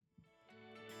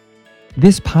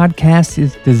This podcast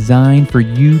is designed for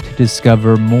you to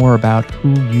discover more about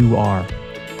who you are,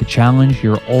 to challenge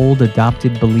your old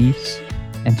adopted beliefs,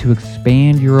 and to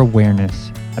expand your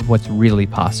awareness of what's really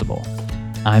possible.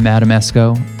 I'm Adam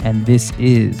Esco, and this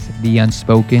is The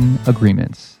Unspoken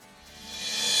Agreements.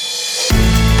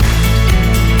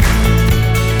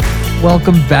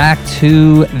 Welcome back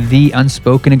to The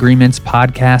Unspoken Agreements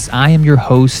podcast. I am your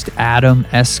host, Adam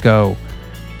Esco.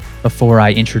 Before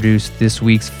I introduce this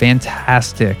week's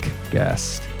fantastic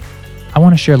guest, I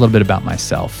want to share a little bit about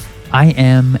myself. I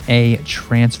am a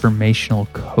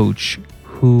transformational coach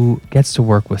who gets to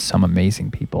work with some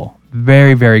amazing people.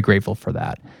 Very, very grateful for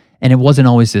that. And it wasn't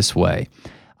always this way.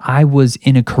 I was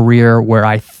in a career where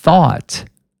I thought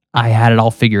I had it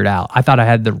all figured out. I thought I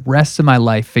had the rest of my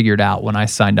life figured out when I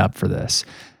signed up for this.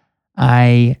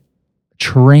 I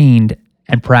trained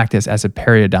and practiced as a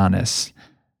periodontist,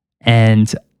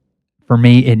 and for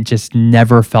me, it just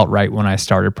never felt right when I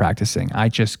started practicing. I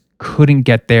just couldn't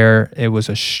get there. It was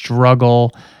a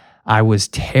struggle. I was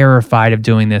terrified of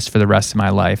doing this for the rest of my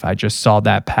life. I just saw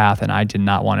that path and I did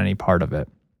not want any part of it.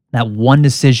 That one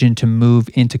decision to move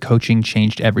into coaching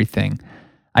changed everything.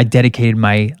 I dedicated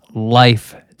my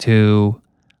life to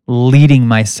leading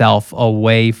myself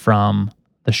away from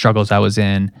the struggles I was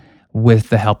in with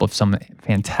the help of some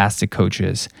fantastic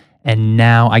coaches. And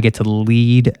now I get to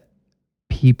lead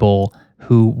people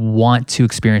who want to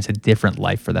experience a different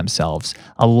life for themselves,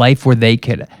 a life where they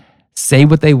could say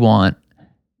what they want,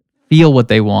 feel what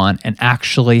they want, and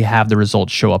actually have the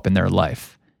results show up in their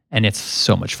life. And it's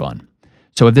so much fun.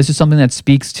 So if this is something that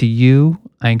speaks to you,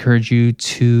 I encourage you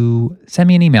to send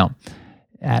me an email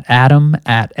at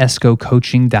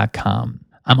adam@escocoaching.com.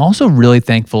 I'm also really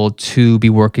thankful to be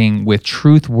working with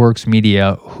TruthWorks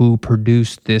Media, who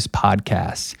produced this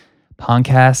podcast.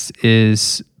 Podcast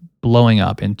is blowing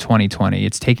up in 2020.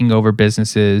 It's taking over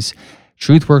businesses.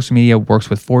 TruthWorks Media works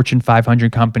with Fortune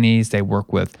 500 companies. They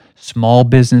work with small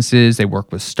businesses. They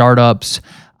work with startups.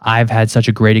 I've had such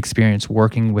a great experience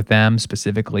working with them,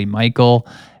 specifically Michael.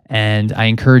 And I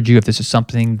encourage you, if this is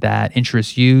something that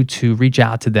interests you, to reach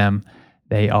out to them.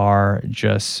 They are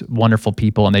just wonderful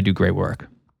people and they do great work.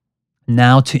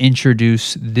 Now to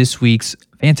introduce this week's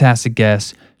fantastic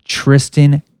guest,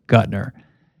 Tristian Gutner.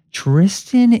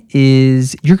 Tristian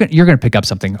is, you're gonna pick up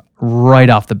something right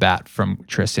off the bat from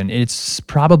Tristian. It's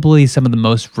probably some of the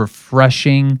most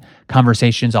refreshing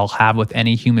conversations I'll have with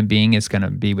any human being is gonna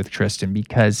be with Tristian,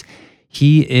 because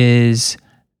he is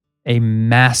a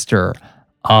master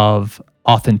of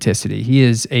authenticity. He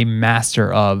is a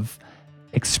master of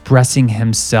expressing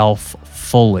himself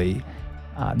fully.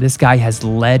 This guy has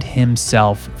led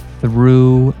himself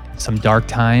through some dark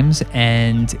times,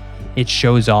 and it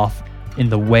shows off in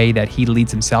the way that he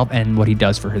leads himself and what he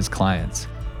does for his clients.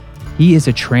 He is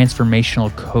a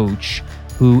transformational coach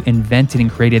who invented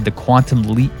and created the Quantum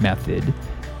Leap method,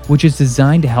 which is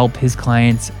designed to help his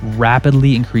clients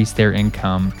rapidly increase their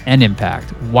income and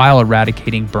impact while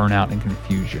eradicating burnout and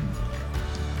confusion.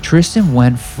 Tristian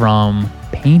went from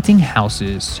painting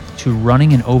houses to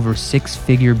running an over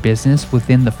six-figure business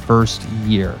within the first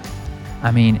year.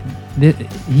 I mean,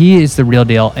 he is the real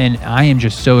deal, and I am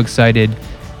just so excited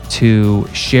to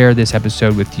share this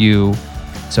episode with you.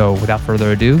 So without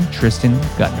further ado, Tristian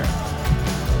Gutner.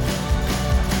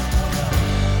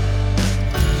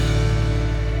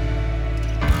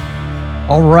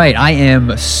 All right, I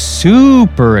am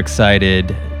super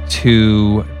excited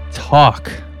to talk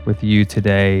with you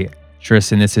today,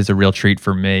 Tristian. This is a real treat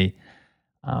for me.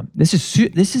 This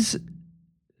is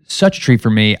such a treat for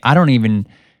me. I don't even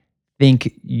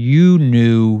think you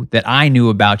knew that I knew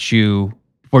about you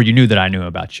before you knew that I knew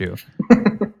about you.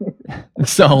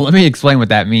 So let me explain what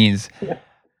that means.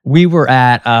 We were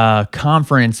at a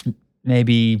conference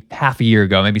maybe half a year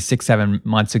ago, maybe 6-7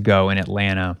 months ago in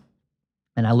Atlanta.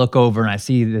 And I look over and I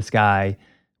see this guy,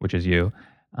 which is you,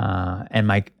 and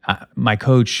my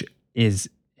coach is,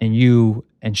 and you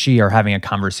and she are having a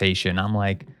conversation. I'm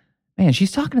like, man,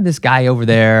 she's talking to this guy over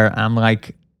there. I'm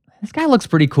like, this guy looks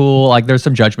pretty cool. Like there's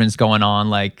some judgments going on.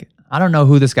 Like, I don't know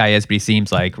who this guy is, but he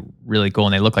seems like really cool.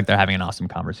 And they look like they're having an awesome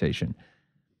conversation.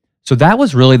 So that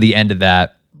was really the end of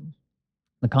that.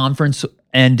 The conference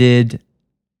ended.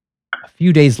 A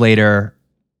few days later,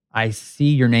 I see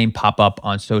your name pop up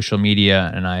on social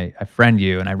media and I friend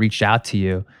you and I reached out to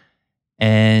you.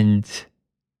 And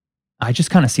I just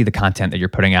kind of see the content that you're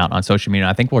putting out on social media.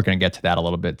 I think we're going to get to that a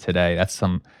little bit today. That's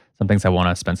some things I want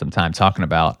to spend some time talking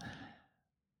about.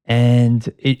 And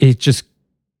you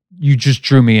just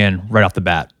drew me in right off the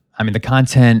bat. I mean, the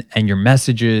content and your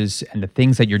messages and the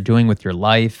things that you're doing with your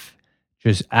life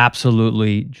just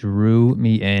absolutely drew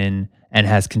me in. and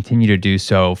has continued to do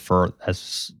so for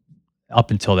as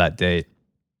up until that date.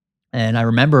 And I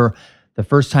remember the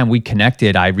first time we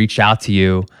connected, I reached out to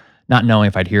you, not knowing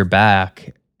if I'd hear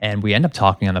back. And we end up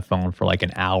talking on the phone for like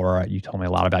an hour. You told me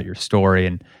a lot about your story,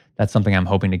 and that's something I'm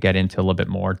hoping to get into a little bit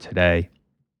more today.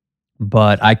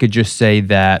 But I could just say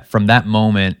that from that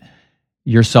moment,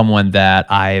 you're someone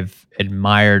that I've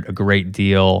admired a great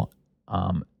deal.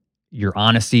 Um, your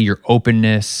honesty, your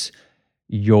openness,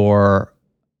 your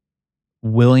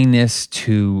willingness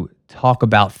to talk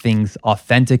about things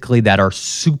authentically that are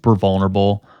super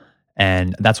vulnerable.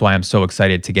 And that's why I'm so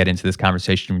excited to get into this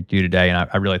conversation with you today. And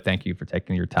I really thank you for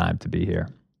taking your time to be here.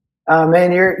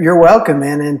 Man, you're welcome,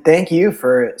 man, and thank you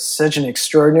for such an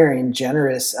extraordinary and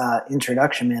generous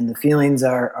introduction, man. The feelings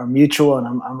are mutual, and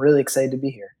I'm really excited to be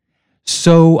here.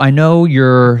 So I know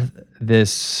you're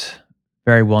this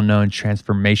very well known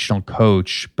transformational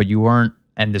coach, but you weren't,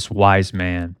 and this wise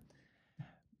man.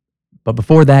 But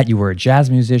before that, you were a jazz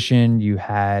musician. You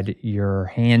had your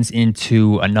hands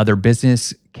into another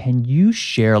business. Can you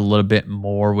share a little bit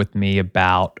more with me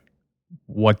about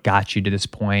what got you to this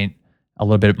point? A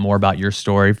little bit more about your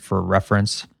story for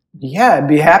reference? Yeah, I'd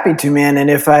be happy to, man. And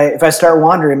if I start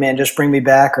wandering, man, just bring me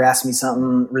back or ask me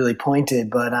something really pointed.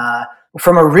 But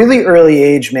from a really early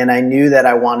age, man, I knew that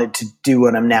I wanted to do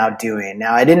what I'm now doing.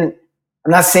 Now, I didn't.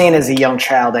 I'm not saying as a young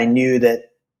child I knew that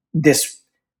this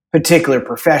particular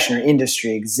profession or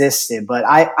industry existed, but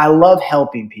I love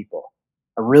helping people.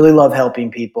 I really love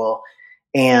helping people.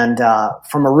 And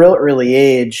from a real early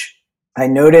age, I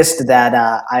noticed that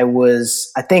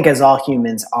I think, as all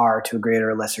humans are to a greater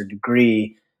or lesser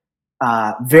degree,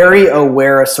 very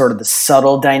aware of sort of the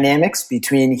subtle dynamics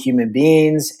between human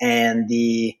beings and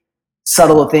the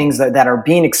subtle things that are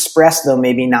being expressed, though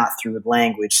maybe not through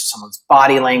language. So someone's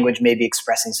body language may be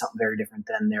expressing something very different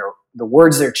than the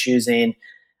words they're choosing,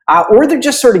 or they're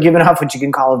just sort of giving off what you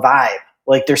can call a vibe.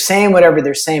 Like they're saying whatever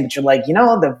they're saying, but you're like,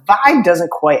 the vibe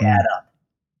doesn't quite add Mm, up.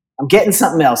 I'm getting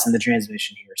something else in the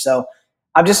transmission here. So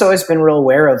I've just always been real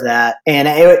aware of that. And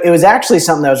it was actually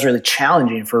something that was really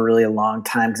challenging for a really long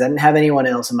time because I didn't have anyone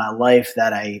else in my life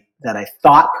that I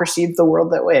thought perceived the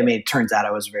world that way. I mean, it turns out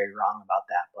I was very wrong about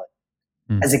that.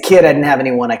 But mm, as a kid, I didn't have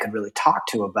anyone I could really talk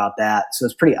to about that. So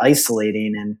it's pretty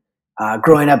isolating. And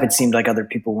growing up, it seemed like other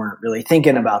people weren't really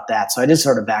thinking about that. So I just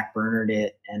sort of backburnered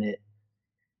it. And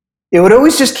it would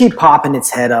always just keep popping its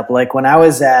head up. Like when I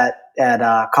was at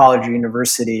college or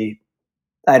university,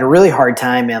 I had a really hard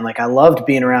time, man. Like I loved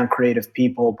being around creative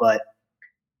people, but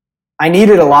I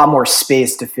needed a lot more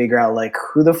space to figure out like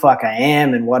who the fuck I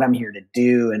am and what I'm here to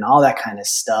do and all that kind of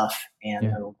stuff. And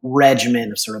yeah. the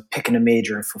regimen of sort of picking a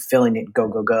major and fulfilling it, go,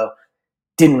 go, go,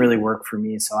 didn't really work for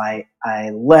me. So I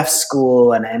left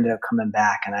school and I ended up coming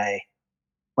back. And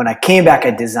when I came back, I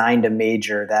designed a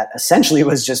major that essentially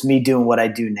was just me doing what I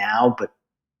do now, but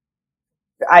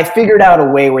I figured out a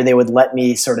way where they would let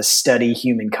me sort of study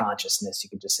human consciousness. You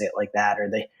could just say it like that, or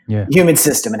the Yeah. human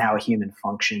system and how a human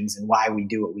functions and why we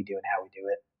do what we do and how we do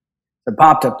it. So it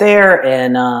popped up there,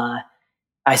 and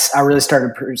I really started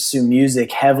to pursue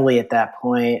music heavily at that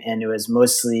point, and it was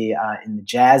mostly in the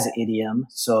jazz idiom.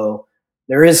 So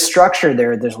there is structure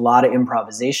there. There's a lot of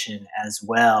improvisation as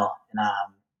well, and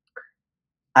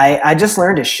I just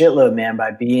learned a shitload, man,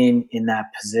 by being in that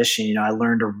position. I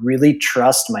learned to really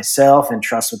trust myself and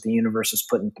trust what the universe was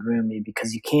putting through me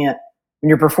because you can't, when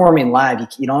you're performing live,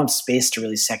 you don't have space to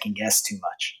really second guess too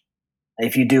much.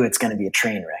 If you do, it's going to be a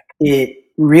train wreck. It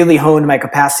really honed my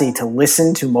capacity to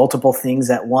listen to multiple things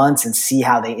at once and see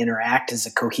how they interact as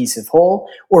a cohesive whole,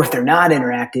 or if they're not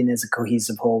interacting as a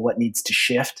cohesive whole, what needs to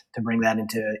shift to bring that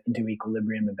into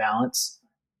equilibrium and balance.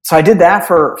 So I did that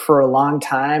for a long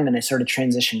time, and I sort of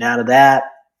transitioned out of that.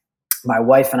 My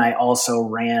wife and I also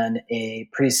ran a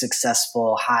pretty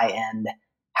successful high end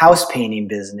house painting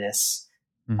business,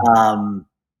 Mm, um,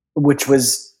 which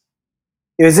was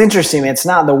it was interesting. It's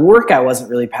not the work I wasn't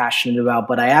really passionate about,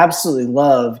 but I absolutely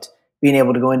loved being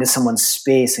able to go into someone's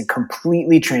space and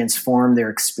completely transform their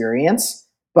experience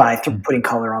by mm, putting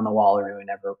color on the wall or doing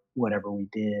whatever we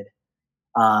did.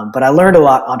 But I learned a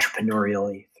lot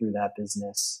entrepreneurially through that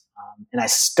business. And I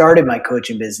started my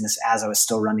coaching business as I was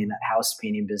still running that house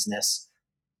painting business.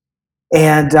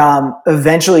 And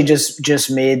eventually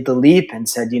just made the leap and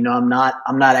said, I'm not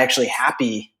actually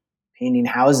happy painting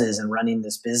houses and running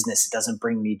this business. It doesn't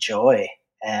bring me joy.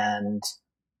 And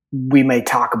we may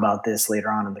talk about this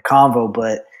later on in the convo,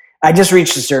 but I just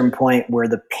reached a certain point where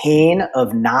the pain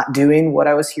of not doing what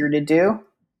I was here to do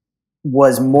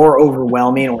was more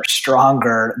overwhelming or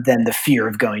stronger than the fear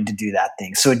of going to do that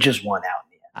thing. So it just won out.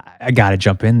 I got to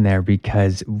jump in there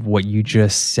because what you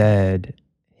just said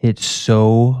hit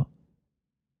so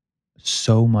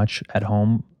so much at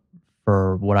home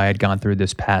for what I had gone through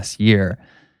this past year.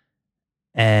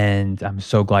 And I'm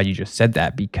so glad you just said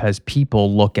that because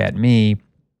people look at me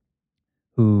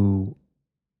who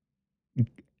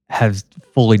have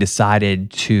fully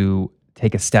decided to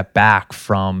take a step back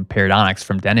from periodontics,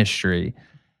 from dentistry,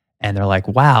 and they're like,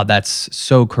 "Wow, that's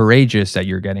so courageous that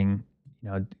you're getting,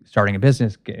 starting a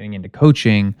business, getting into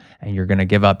coaching, and you're gonna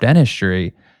give up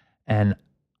dentistry." And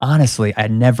honestly, I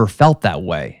never felt that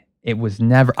way. It was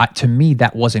never to me,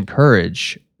 that wasn't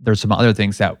courage. There's some other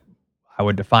things that I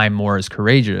would define more as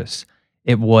courageous.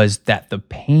 It was that the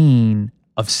pain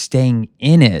of staying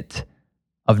in it,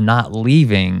 of not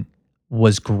leaving,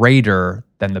 was greater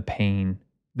than the pain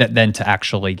that than to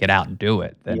actually get out and do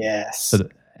it. Then so Yes. the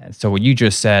so what you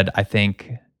just said, I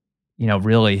think,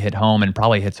 really hit home and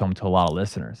probably hits home to a lot of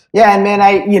listeners. Yeah, and man,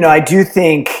 I do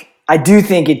think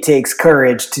it takes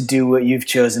courage to do what you've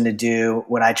chosen to do,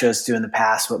 what I chose to do in the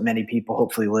past, what many people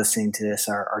hopefully listening to this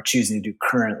are choosing to do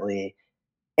currently.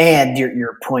 And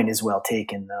your point is well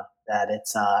taken though, that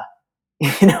it's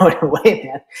in a way,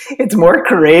 man, it's more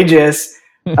courageous,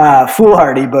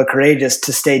 foolhardy, but courageous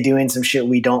to stay doing some shit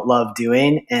we don't love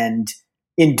doing and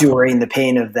enduring the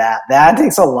pain of that. That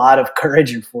takes a lot of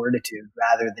courage and fortitude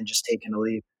rather than just taking a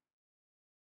leap.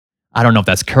 I don't know if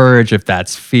that's courage, if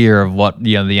that's fear of what,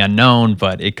 the unknown,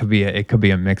 but it could be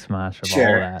a mixed match of all of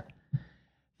Sure. that.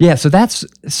 Yeah, so that's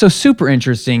so super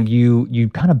interesting. You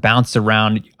kind of bounced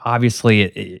around.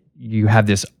 Obviously, you have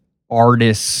this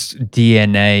artist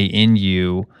DNA in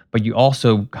you, but you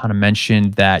also kind of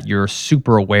mentioned that you're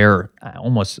super aware.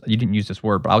 Almost, you didn't use this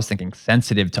word, but I was thinking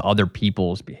sensitive to other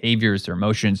people's behaviors, their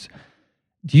emotions.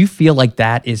 Do you feel like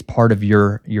that is part of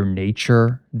your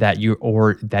nature that you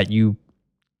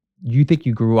think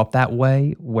you grew up that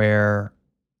way, where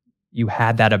you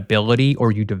had that ability,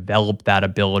 or you developed that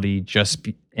ability just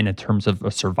in a terms of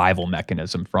a survival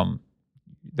mechanism from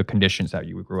the conditions that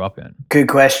you grew up in? Good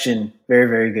question. Very,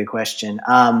 very good question.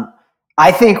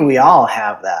 I think we all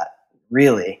have that,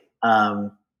 really.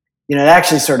 It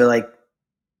actually sort of like,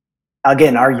 I'll get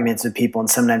in arguments with people, and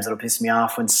sometimes it'll piss me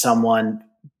off when someone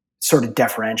sort of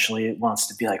deferentially wants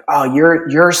to be like, "Oh,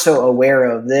 you're so aware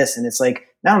of this," and it's like,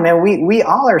 no, man, we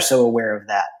all are so aware of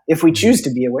that if we Mhm. choose to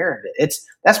be aware of it.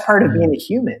 That's part of being Mhm. a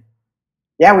human.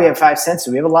 Yeah, we have five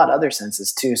senses. We have a lot of other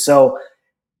senses too. So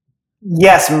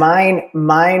yes, mine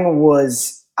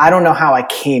was, I don't know how I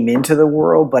came into the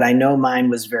world, but I know mine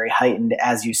was very heightened,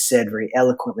 as you said very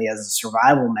eloquently, as a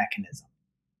survival mechanism.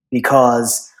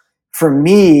 Because for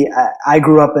me, I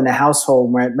grew up in a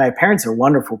household where my parents are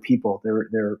wonderful people.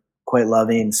 They're quite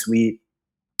loving, sweet,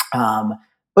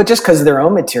 but just because of their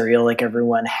own material, like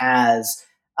everyone has,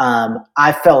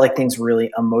 I felt like things were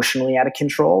really emotionally out of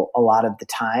control a lot of the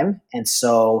time, and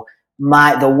so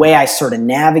the way I sort of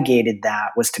navigated that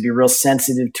was to be real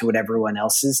sensitive to what everyone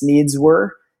else's needs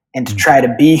were, and to try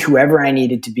to be whoever I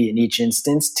needed to be in each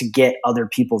instance to get other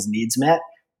people's needs met,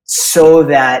 so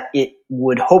that it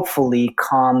would hopefully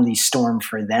calm the storm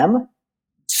for them.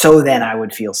 So then I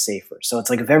would feel safer. So it's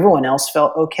like if everyone else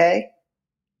felt okay,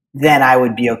 then I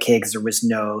would be okay because there was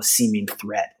no seeming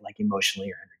threat, like emotionally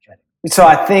or energetic. So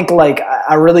I think, like,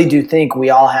 I really do think we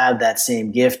all have that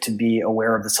same gift to be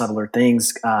aware of the subtler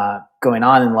things going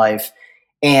on in life,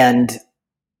 and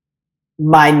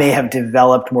mine may have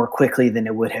developed more quickly than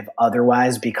it would have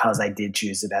otherwise because I did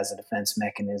choose it as a defense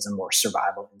mechanism or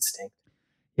survival instinct.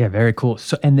 Yeah, very cool.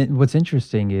 So, and then what's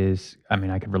interesting is, I mean,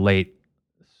 I could relate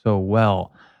so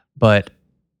well, but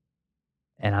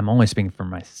and I'm only speaking for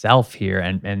myself here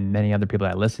and many other people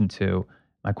that I listen to.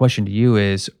 My question to you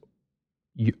is,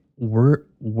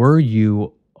 were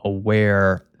you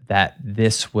aware that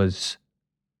this was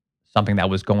something that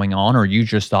was going on, or you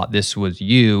just thought this was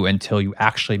you until you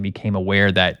actually became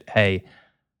aware that, hey,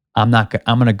 I'm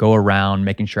gonna go around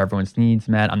making sure everyone's needs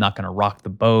met. I'm not gonna rock the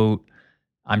boat.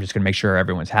 I'm just gonna make sure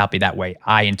everyone's happy. That way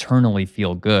I internally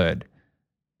feel good.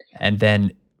 And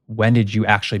then when did you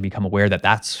actually become aware that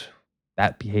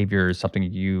that behavior is something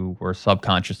you were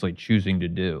subconsciously choosing to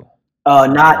do? Oh,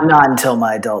 Like not when? not until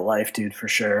my adult life, dude, for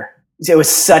sure. It was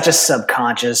such a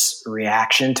subconscious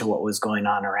reaction to what was going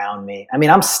on around me. I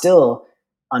mean, I'm still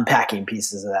unpacking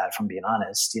pieces of that, if I'm being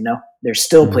honest, you know? There's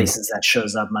still Mhm. places that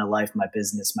shows up in my life, my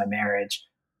business, my marriage.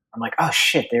 I'm like, "Oh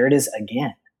shit, there it is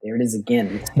again. There it is again."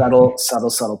 These subtle, subtle,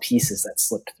 subtle pieces that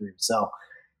slipped through. So,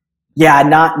 yeah,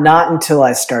 not until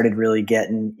I started really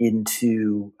getting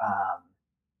into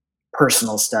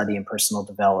personal study and personal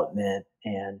development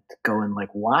and going like,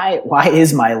 why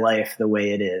is my life the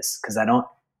way it is? Because I don't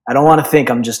want to think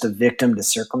I'm just a victim to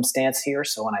circumstance here.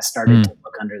 So when I started to Mm.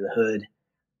 look under the hood,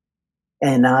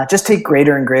 and just take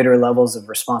greater and greater levels of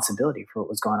responsibility for what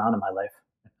was going on in my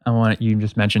life. You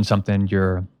just mentioned something,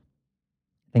 your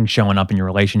things showing up in your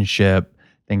relationship,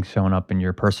 things showing up in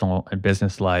your personal and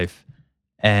business life.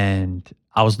 And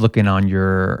I was looking on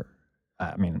your,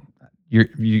 I mean,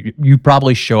 you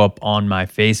probably show up on my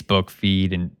Facebook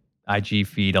feed and IG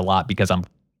feed a lot because I'm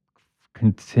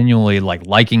continually like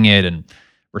liking it and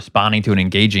responding to and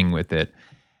engaging with it.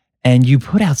 And you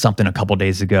put out something a couple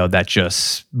days ago that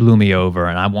just blew me over,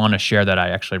 and I want to share that. I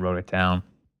actually wrote it down,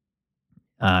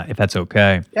 if that's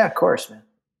okay. Yeah, of course, man.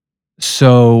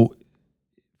 So,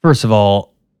 first of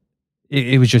all,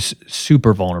 it was just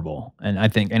super vulnerable, and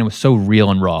it was so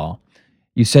real and raw.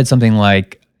 You said something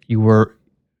like you were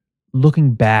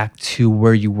looking back to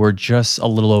where you were just a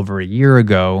little over a year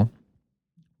ago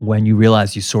when you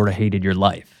realized you sort of hated your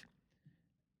life.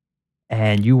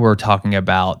 And you were talking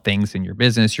about things in your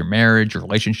business, your marriage, your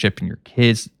relationship, and your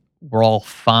kids were all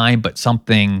fine, but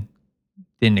something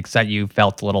didn't excite you,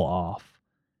 felt a little off.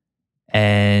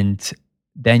 And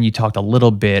then you talked a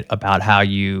little bit about how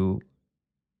you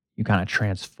kind of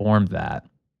transformed that.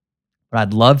 But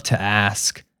I'd love to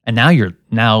ask, and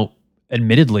now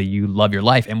admittedly you love your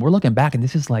life, and we're looking back and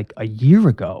this is like a year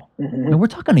ago. I Hmm. mean, we're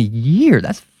talking a year.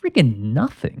 That's freaking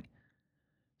nothing.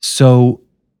 So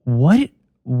what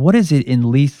what is it, at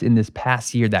least in this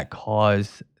past year, that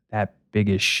caused that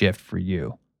biggest shift for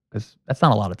you? Because that's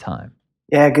not a lot of time.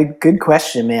 Yeah, good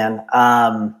question, man.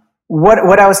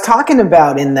 What I was talking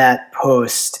about in that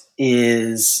post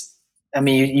is, I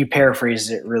mean, you paraphrased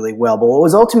it really well, but what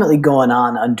was ultimately going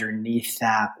on underneath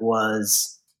that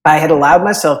was I had allowed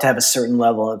myself to have a certain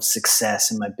level of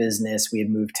success in my business. We had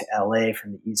moved to LA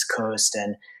from the East Coast,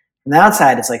 and from the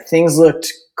outside, it's like things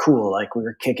looked cool, like we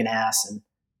were kicking ass and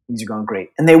things are going great,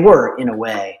 and they were in a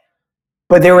way.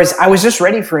 But I was just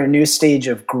ready for a new stage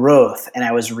of growth, and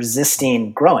I was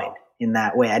resisting growing in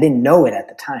that way. I didn't know it at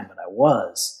the time, but I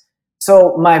was.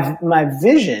 So my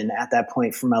vision at that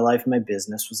point for my life and my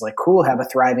business was like, cool, have a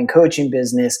thriving coaching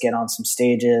business, get on some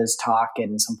stages, talk, get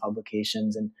in some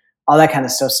publications, and all that kind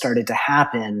of stuff started to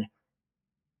happen.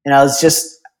 And I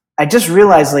just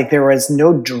realized like there was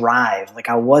no drive. Like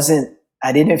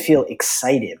I didn't feel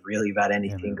excited really about Yeah,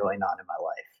 anything man. going on in my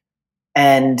life.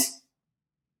 And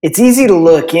it's easy to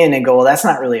look in and go, well, that's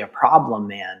not really a problem,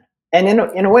 man. And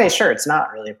in a way, sure, it's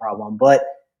not really a problem, but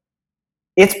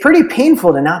it's pretty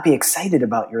painful to not be excited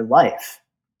about your life.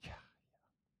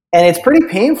 And it's pretty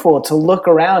painful to look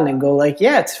around and go like,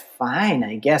 yeah, it's fine,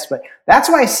 I guess. But that's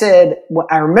why I said, well,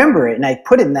 I remember it and I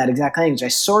put it in that exact language. I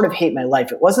sort of hate my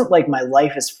life. It wasn't like my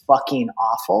life is fucking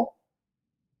awful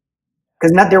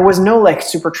because there was no like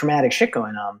super traumatic shit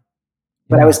going on.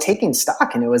 But I Yeah. was taking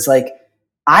stock and it was like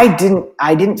I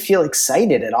didn't feel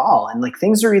excited at all. And like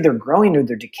things are either growing or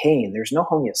they're decaying. There's no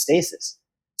homeostasis.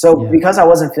 So Yeah. because I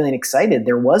wasn't feeling excited,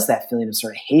 there was that feeling of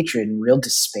sort of hatred and real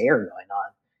despair going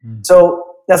on. Mm. So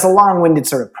that's a long-winded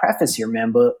sort of preface here,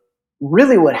 man. But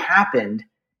really what happened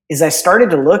is I started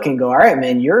to look and go, all right,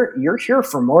 man, you're here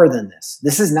for more than this.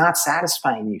 This is not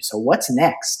satisfying you. So what's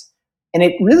next? And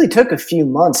it really took a few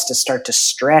months to start to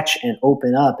stretch and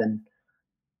open up. And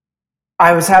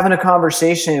I was having a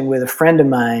conversation with a friend of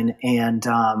mine, and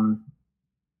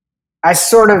I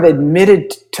sort of admitted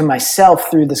to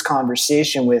myself through this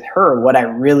conversation with her what I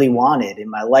really wanted in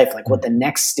my life, like what Mm. the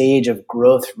next stage of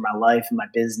growth for my life and my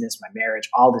business, my marriage,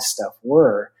 all this stuff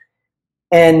were.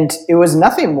 And it was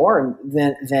nothing more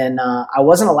than I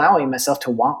wasn't allowing myself to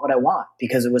want what I want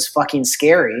because it was fucking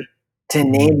scary to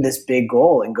name Mm. this big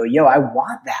goal and go, yo, I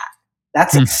want that.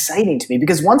 That's exciting to me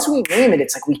because once we name it,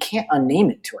 it's like we can't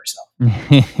unname it to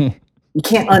ourselves. You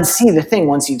can't unsee the thing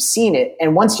once you've seen it.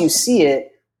 And once you see it,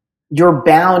 you're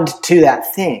bound to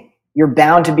that thing. You're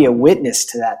bound to be a witness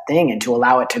to that thing and to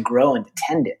allow it to grow and to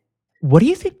tend it. What do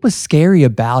you think was scary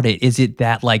about it? Is it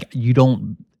that, like, you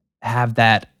don't have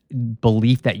that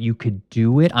belief that you could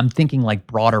do it? I'm thinking, like,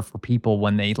 broader for people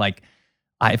when they, like,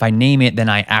 if I name it, then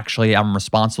I'm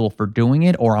responsible for doing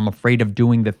it, or I'm afraid of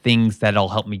doing the things that'll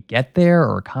help me get there,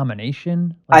 or a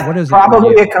combination? Like, I what is it for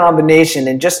probably a you? combination.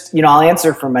 And just, I'll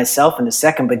answer for myself in a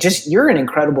second, but just you're an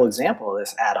incredible example of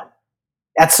this, Adam.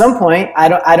 At some point, I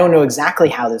don't know exactly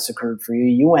how this occurred for you.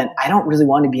 You went, I don't really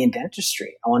want to be in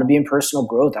dentistry. I want to be in personal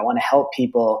growth. I want to help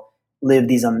people live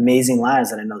these amazing lives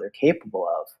that I know they're capable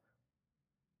of.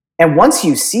 And once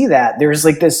you see that, there's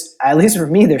like this, at least for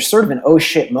me, there's sort of an oh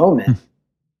shit moment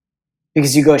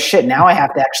because you go, shit, now I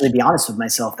have to actually be honest with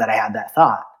myself that I had that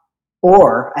thought.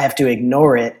 Or I have to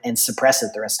ignore it and suppress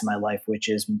it the rest of my life, which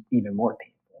is even more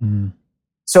painful. Mm,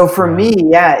 So for yeah. me,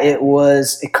 yeah, it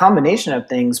was a combination of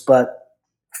things, but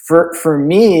For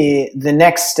me, the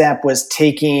next step was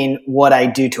taking what I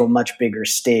do to a much bigger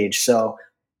stage. So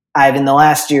I've in the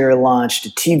last year launched a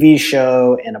TV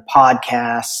show and a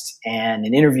podcast and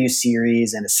an interview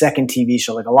series and a second TV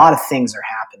show. Like a lot of things are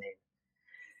happening.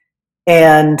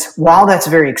 And while that's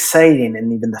very exciting,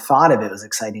 and even the thought of it was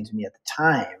exciting to me at the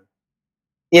time,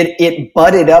 it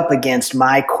butted up against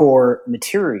my core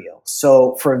material.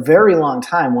 So for a very long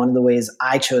time, one of the ways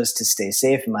I chose to stay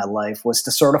safe in my life was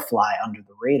to sort of fly under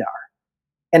the radar.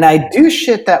 And I do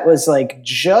shit that was like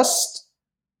just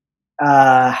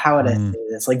how would I say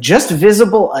this? Like just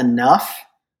visible enough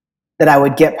that I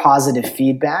would get positive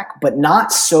feedback, but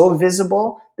not so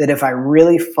visible that if I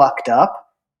really fucked up,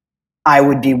 I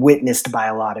would be witnessed by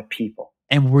a lot of people.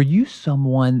 And were you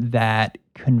someone that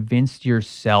convinced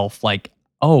yourself like,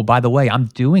 "Oh, by the way, I'm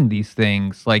doing these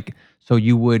things," like, so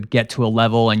you would get to a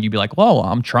level and you'd be like, "Well,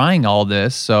 I'm trying all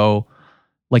this," so,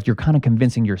 like, you're kinda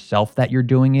convincing yourself that you're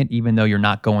doing it even though you're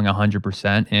not going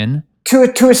 100% in?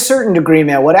 To a certain degree,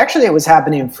 man. What actually was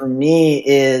happening for me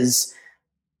is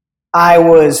I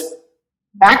was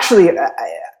actually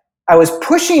I was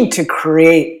pushing to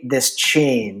create this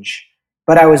change,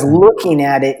 but I was looking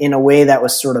at it in a way that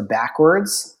was sort of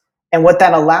backwards. And what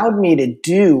that allowed me to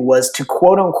do was to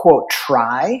quote unquote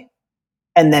try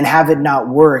and then have it not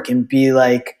work and be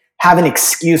like, have an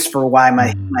excuse for why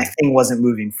my thing wasn't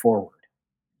moving forward.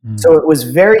 So it was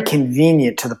very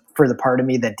convenient for the part of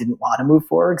me that didn't want to move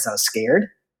forward because I was scared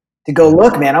to go,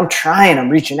 look, man, I'm trying, I'm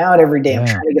reaching out every day. I'm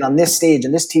Yeah. trying to get on this stage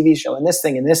and this TV show and this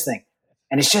thing and this thing.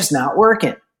 And it's just not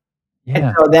working. And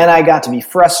Yeah. so then I got to be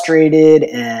frustrated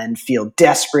and feel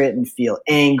desperate and feel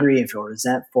angry and feel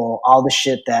resentful, all the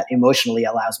shit that emotionally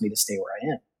allows me to stay where I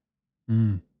am.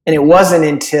 Mm. And it wasn't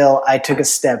until I took a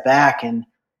step back and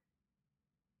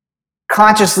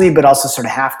consciously, but also sort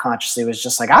of half consciously was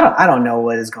just like, I don't know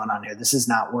what is going on here. This is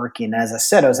not working. As I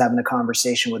said, I was having a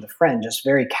conversation with a friend just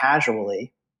very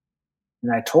casually.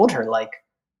 And I told her like,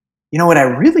 you know what I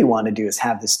really want to do is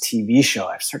have this TV show.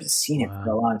 I've sort of seen it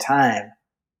for a long time.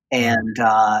 And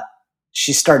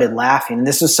she started laughing. And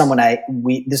this was someone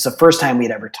this is the first time we'd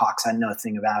ever talked. So I didn't know a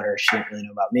thing about her. She didn't really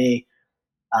know about me.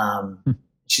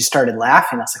 She started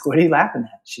laughing. I was like, what are you laughing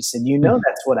at? She said, you know,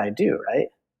 that's what I do, right?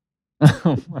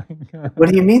 Oh my god. What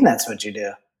do you mean that's what you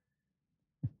do?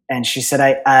 And she said,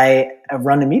 I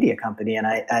run a media company and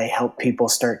I help people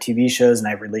start TV shows and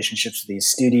I have relationships with these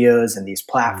studios and these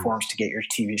platforms to get your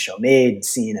TV show made and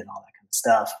seen and all that kind of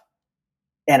stuff.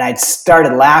 And I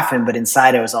started laughing, but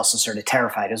inside I was also sort of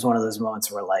terrified. It was one of those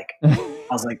moments where like, I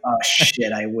was like, oh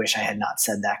shit, I wish I had not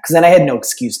said that. Cause then I had no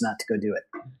excuse not to go do it.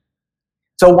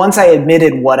 So once I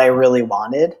admitted what I really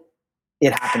wanted,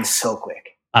 it happened so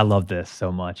quick. I love this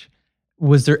so much.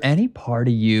 Was there any part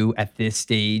of you at this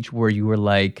stage where you were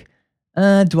like,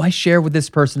 do I share with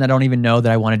this person I don't even know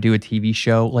that I want to do a TV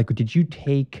show? Like, did you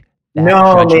take that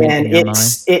No, judgment man, in your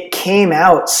mind? it came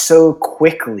out so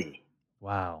quickly.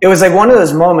 Wow. It was like one of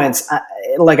those moments,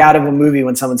 like out of a movie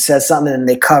when someone says something and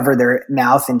they cover their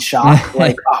mouth in shock.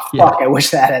 Like, oh, fuck, I wish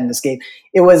that hadn't escaped.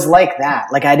 It was like that.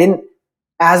 Like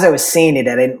as I was saying it,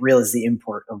 I didn't realize the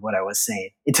import of what I was saying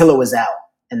until it was out.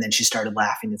 And then she started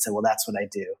laughing and said, well, that's what I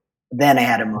do. Then I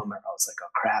had a moment where I was like, oh,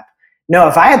 crap. No,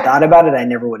 if I had thought about it, I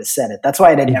never would have said it. That's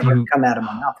why it had never come out of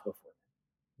my mouth before.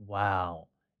 Wow.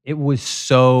 It was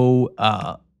so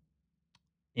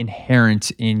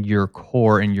inherent in your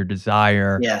core and your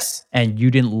desire. Yes. And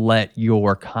you didn't let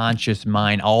your conscious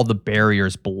mind, all the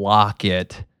barriers block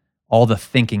it, all the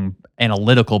thinking,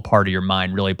 analytical part of your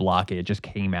mind really block it. It just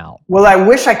came out. Well, I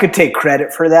wish I could take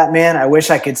credit for that, man. I wish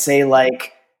I could say,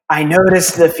 like, I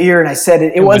noticed the fear and I said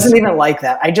it. It wasn't even like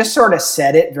that. I just sort of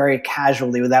said it very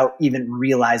casually without even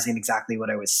realizing exactly what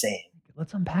I was saying.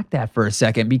 Let's unpack that for a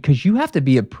second because you have to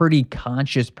be a pretty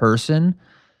conscious person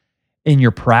in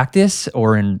your practice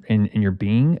or in your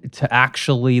being to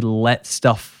actually let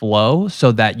stuff flow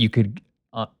so that you could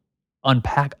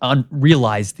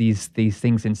realize these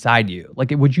things inside you.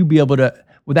 Like, would you be able to,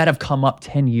 would that have come up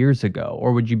 10 years ago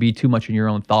or would you be too much in your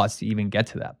own thoughts to even get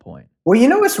to that point? Well, you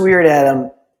know what's weird,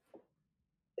 Adam?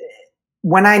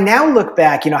 When I now look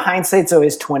back, hindsight's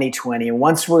always 2020. And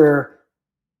once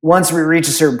we reach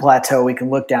a certain plateau, we can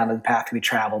look down to the path we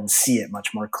traveled and see it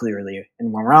much more clearly.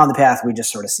 And when we're on the path, we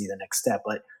just sort of see the next step.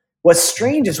 But what's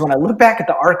strange is when I look back at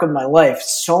the arc of my life,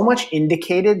 so much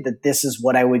indicated that this is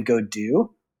what I would go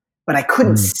do, but I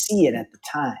couldn't see it at the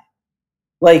time.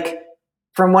 Like,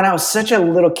 from when I was such a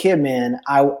little kid, man,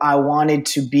 I wanted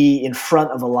to be in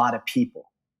front of a lot of people.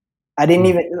 I didn't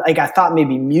even, I thought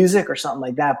maybe music or something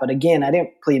like that. But again, I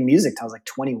didn't play music till I was like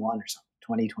 21 or something,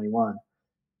 20, 21.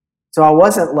 So I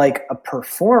wasn't like a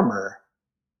performer.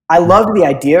 I loved the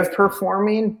idea of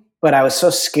performing, but I was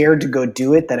so scared to go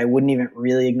do it that I wouldn't even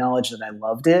really acknowledge that I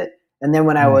loved it. And then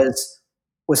when I Mm.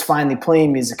 was finally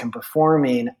playing music and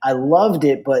performing, I loved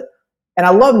it, but and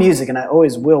I love music and I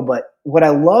always will, but what I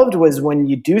loved was when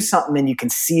you do something and you can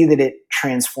see that it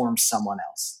transforms someone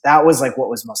else. That was like what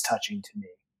was most touching to me.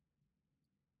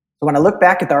 So when I look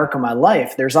back at the arc of my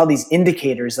life, there's all these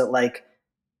indicators that like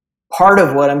part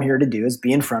of what I'm here to do is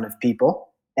be in front of people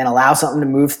and allow something to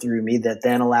move through me that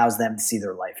then allows them to see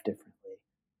their life differently.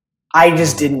 I I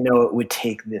just love that. didn't know it would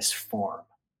take this form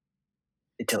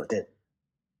until it did.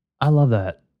 I love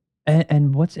that.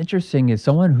 And what's interesting is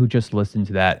someone who just listened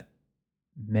to that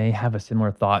may have a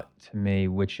similar thought to me,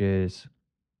 which is,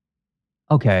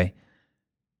 okay,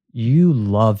 you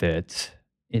love it.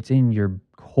 It's in your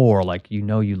core, like you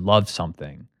love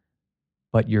something,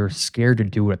 but you're scared to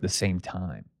do it at the same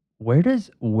time. Where do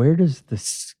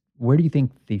you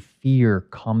think the fear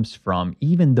comes from?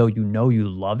 Even though you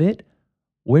love it,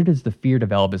 where does the fear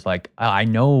develop? Is like, I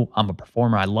know I'm a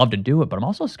performer, I love to do it, but I'm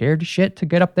also scared to shit to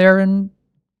get up there and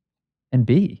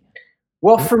be.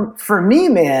 Well, Wh- for me,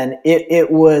 man,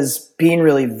 it was being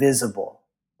really visible.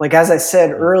 Like as I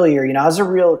said Mm, earlier, I was a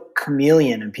real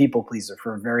chameleon and people pleaser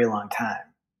for a very long time.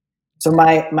 So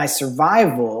my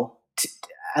survival,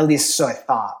 at least so I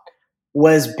thought,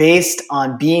 was based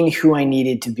on being who I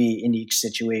needed to be in each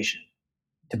situation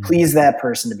to mm, please that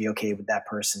person, to be okay with that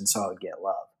person, so I would get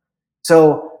love.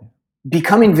 So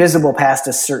becoming visible past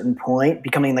a certain point,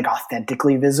 becoming like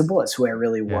authentically visible as who I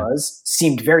really yeah. was,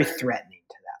 seemed very threatening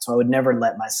to that. So I would never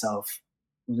let myself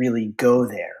really go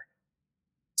there.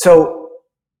 So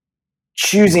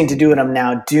choosing to do what I'm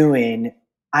now doing,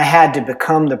 I had to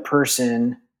become the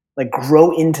person, like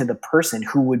grow into the person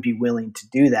who would be willing to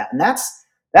do that. And that's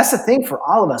the thing for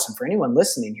all of us, and for anyone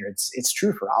listening here, it's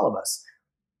true for all of us.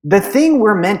 The thing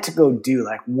we're meant to go do,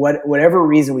 like whatever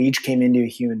reason we each came into a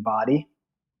human body,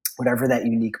 whatever that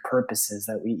unique purpose is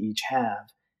that we each have,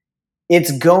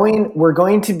 we're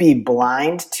going to be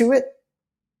blind to it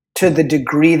to the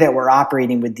degree that we're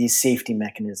operating with these safety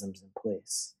mechanisms in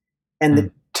place. And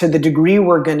Mm, to the degree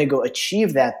we're going to go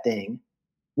achieve that thing,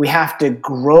 we have to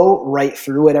grow right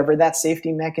through whatever that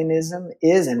safety mechanism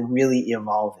is and really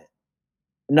evolve it.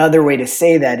 Another way to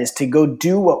say that is to go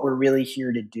do what we're really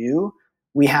here to do.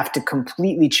 We have to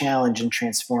completely challenge and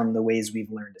transform the ways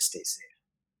we've learned to stay safe.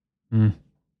 mm.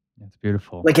 That's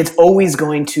beautiful. Like it's always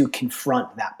going to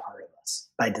confront that part of us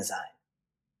by design.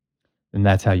 And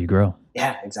that's how you grow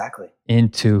Yeah, exactly.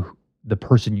 into the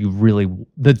person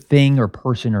the thing or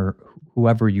person or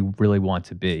whoever you really want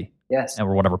to be, Yes.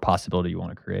 or whatever possibility you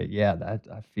want to create. Yeah, that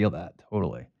I feel that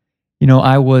totally.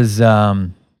 I was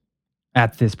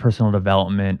at this personal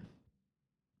development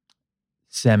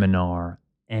seminar,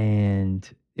 and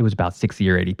it was about 60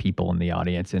 or 80 people in the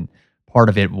audience, and part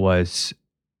of it was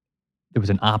there was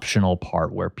an optional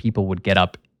part where people would get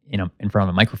up in front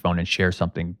of a microphone and share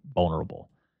something vulnerable.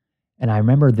 And I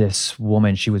remember this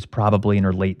woman, she was probably in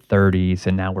her late 30s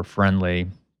and now we're friendly,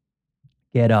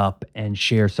 get up and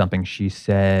share something. She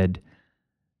said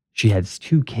she has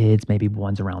 2 kids, maybe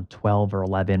one's around 12 or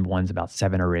 11, one's about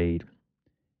 7 or 8.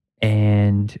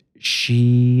 And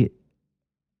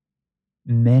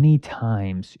many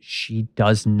times, she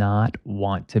does not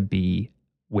want to be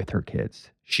with her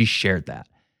kids. She shared that.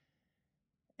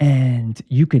 And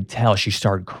you could tell she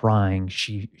started crying.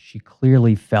 She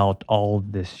clearly felt all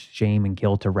of this shame and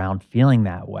guilt around feeling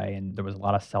that way, and there was a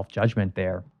lot of self-judgment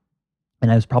there.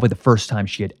 And that was probably the first time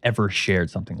she had ever shared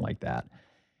something like that.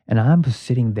 And I was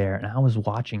sitting there and I was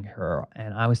watching her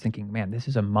and I was thinking, man, this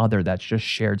is a mother that's just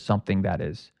shared something that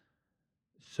is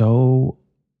so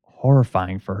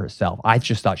horrifying for herself. I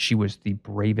just thought she was the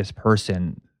bravest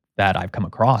person that I've come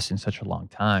across in such a long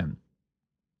time.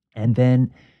 And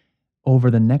then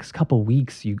over the next couple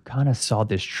weeks, you kind of saw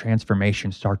this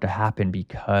transformation start to happen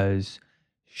because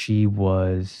she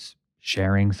was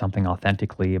sharing something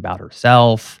authentically about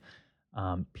herself.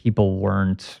 People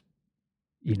weren't,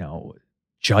 you know,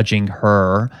 judging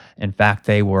her. In fact,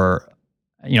 they were,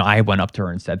 I went up to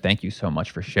her and said, "Thank you so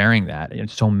much for sharing that." And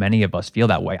so many of us feel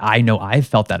that way. I know I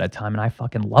felt that at a time and I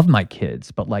fucking love my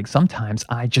kids, but like sometimes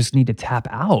I just need to tap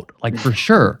out, like for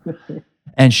sure.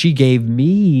 And she gave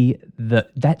me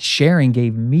that sharing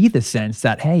gave me the sense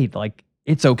that, hey, like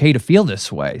it's okay to feel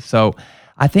this way. So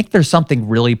I think there's something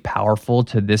really powerful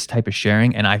to this type of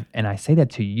sharing. And I say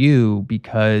that to you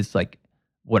because like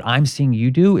what I'm seeing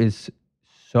you do is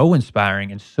so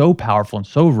inspiring and so powerful and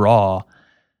so raw.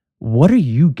 What are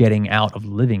you getting out of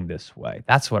living this way?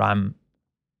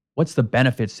 What's the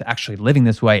benefits to actually living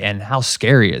this way and how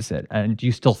scary is it? And do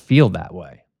you still feel that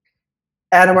way?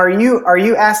 Adam, are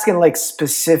you asking like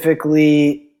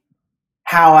specifically?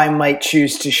 how I might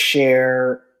choose to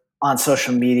share on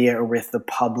social media or with the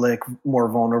public more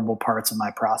vulnerable parts of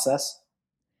my process.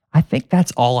 I think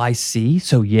that's all I see.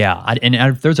 So yeah, and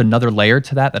if there's another layer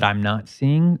to that that I'm not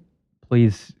seeing,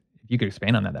 please, if you could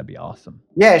expand on that, that'd be awesome.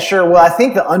 Yeah, sure. Well, I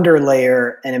think the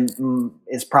underlayer, and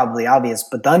is probably obvious,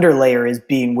 but the underlayer is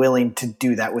being willing to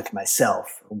do that with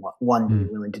myself. One, being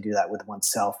Mm, willing to do that with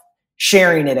oneself.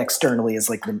 Sharing it externally is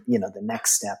like the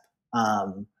next step.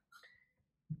 Um,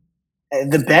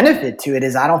 the benefit to it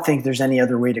is I don't think there's any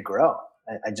other way to grow.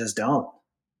 I just don't.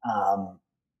 Um,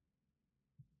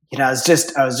 I was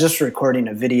just recording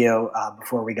a video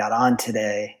before we got on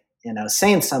today, and I was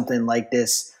saying something like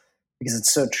this because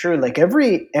it's so true. Like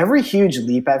every huge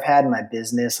leap I've had in my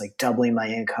business, like doubling my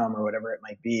income or whatever it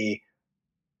might be,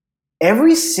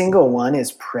 every single one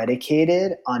is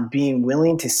predicated on being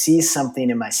willing to see something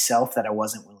in myself that I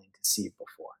wasn't willing to see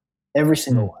before. Every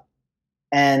single mm, one.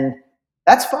 And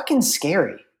that's fucking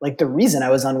scary. Like the reason I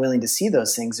was unwilling to see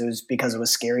those things, it was because it was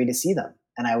scary to see them.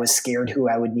 And I was scared mm, who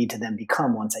I would need to then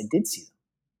become once I did see them.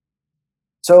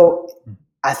 So mm.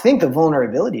 I think the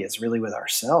vulnerability is really with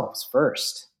ourselves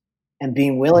first, and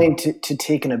being willing to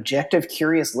take an objective,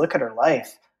 curious look at our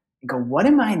life and go, what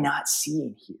am I not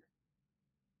seeing here?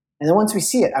 And then once we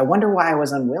see it, I wonder why I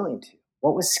was unwilling to.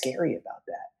 What was scary about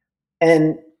that?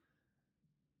 And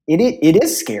it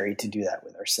is scary to do that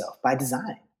with ourselves by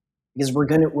design, because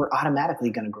we're automatically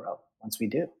gonna grow once we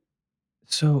do.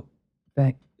 So,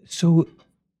 that so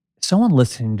someone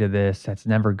listening to this that's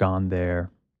never gone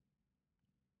there,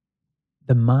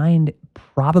 the mind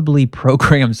probably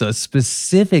programs us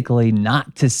specifically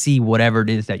not to see whatever it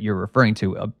is that you're referring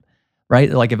to,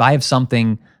 right? Like if I have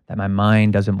something that my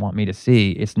mind doesn't want me to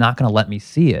see, it's not going to let me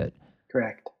see it.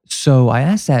 Correct. So I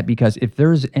asked that because if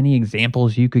there's any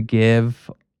examples you could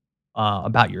give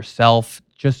about yourself,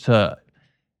 just to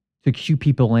cue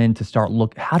people in to start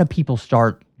look. How do people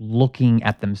start looking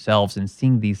at themselves and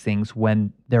seeing these things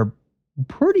when they're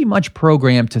pretty much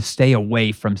programmed to stay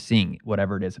away from seeing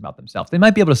whatever it is about themselves? They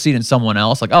might be able to see it in someone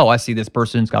else, like, oh, I see this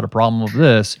person's got a problem with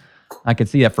this. I could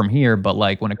see that from here, but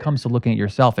like when it comes to looking at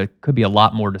yourself, it could be a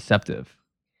lot more deceptive.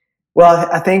 Well,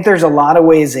 I think there's a lot of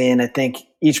ways in. I think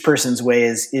each person's way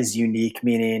is unique,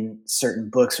 meaning certain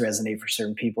books resonate for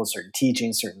certain people, certain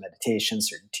teachings, certain meditations,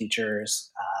 certain teachers.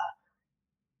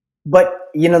 But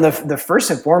the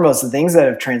first and foremost, the things that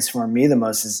have transformed me the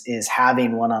most is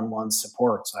having one-on-one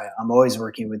support. So I'm always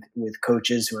working with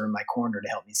coaches who are in my corner to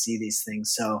help me see these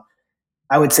things. So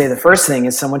I would say the first thing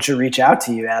is someone should reach out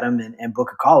to you, Adam, and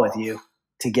book a call with you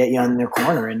to get you on their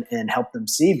corner and help them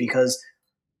see, because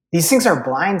these things are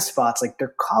blind spots. Like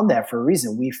they're called that for a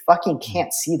reason. We fucking Mm,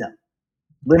 can't see them.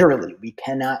 Literally, we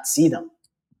cannot see them.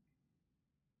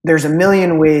 There's a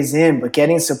million ways in, but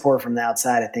getting support from the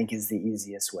outside, I think, is the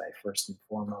easiest way, first and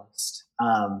foremost.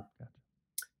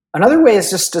 Another way is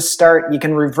just to start, you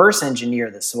can reverse engineer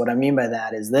this. So, what I mean by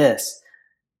that is this: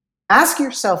 ask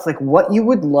yourself, like, what you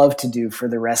would love to do for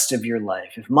the rest of your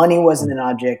life. If money wasn't mm, an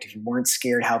object, if you weren't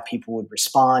scared how people would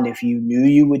respond, if you knew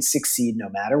you would succeed no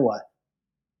matter what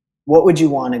would you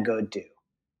want to go do?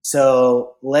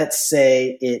 So, let's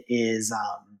say it is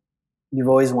you've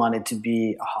always wanted to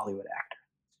be a Hollywood actor,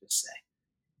 let's just say.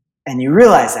 And you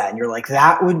realize that, and you're like,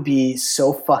 that would be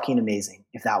so fucking amazing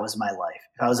if that was my life.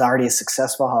 If I was already a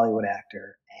successful Hollywood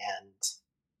actor and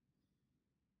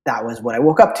that was what I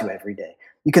woke up to every day.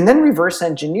 You can then reverse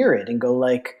engineer it and go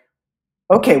like,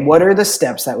 okay, what are the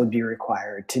steps that would be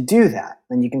required to do that?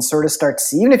 And you can sort of start to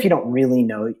see, even if you don't really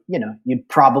know, you'd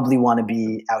probably want to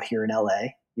be out here in LA.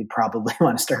 You'd probably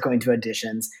want to start going to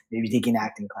auditions, maybe taking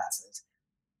acting classes.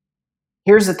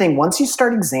 Here's the thing: once you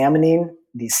start examining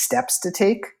these steps to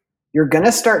take, you're going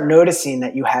to start noticing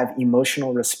that you have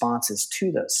emotional responses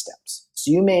to those steps.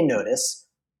 So you may notice,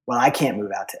 well, I can't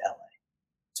move out to LA.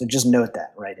 So just note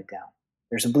that, write it down.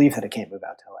 There's a belief that I can't move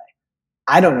out to LA.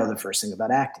 I don't know the first thing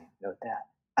about acting. Note that.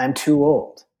 I'm too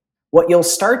old. What you'll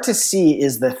start to see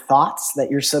is the thoughts that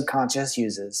your subconscious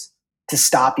uses to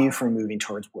stop you from moving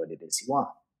towards what it is you want.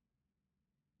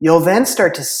 You'll then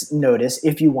start to notice,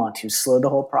 if you want to, slow the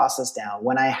whole process down.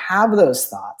 When I have those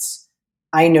thoughts,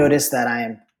 I notice that I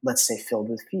am, let's say, filled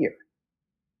with fear.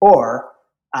 Or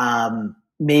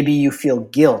maybe you feel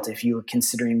guilt if you were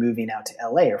considering moving out to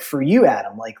LA. Or for you,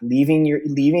 Adam, like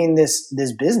leaving this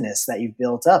business that you've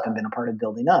built up and been a part of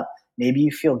building up, maybe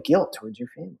you feel guilt towards your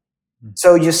family. mm,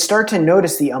 So you start to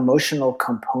notice the emotional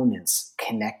components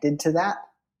connected to that,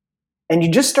 and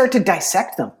you just start to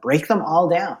dissect them, break them all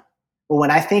down. Well,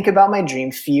 when I think about my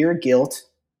dream, fear, guilt,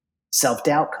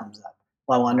 self-doubt comes up.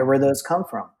 Well, I wonder where those come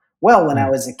from. Well, when I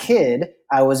mm, was a kid,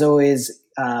 I was always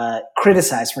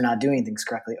criticized for not doing things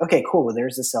correctly. Okay, cool. Well,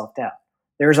 there's the self-doubt.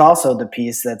 there's also the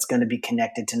piece that's going to be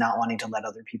connected to not wanting to let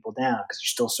other people down because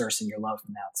you're still sourcing your love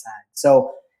from the outside.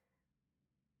 So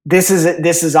this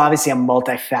is obviously a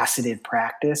multifaceted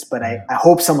practice, but Yeah. I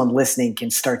hope someone listening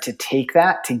can start to take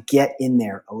that to get in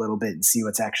there a little bit and see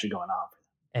what's actually going on.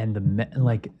 And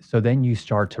so then you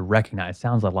start to recognize,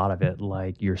 sounds a lot of it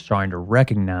like you're starting to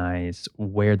recognize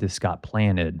where this got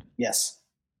planted, Yes.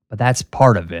 but that's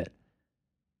part of it.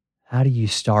 How do you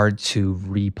start to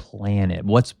replan it?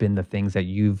 What's been the things that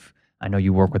I know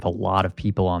you work with a lot of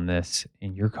people on this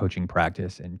in your coaching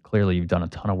practice, and clearly you've done a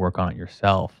ton of work on it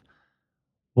yourself.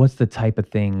 What's the type of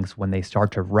things when they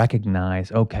start to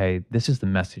recognize, okay, this is the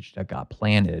message that got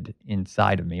planted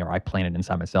inside of me, or I planted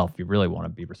inside myself, if you really want to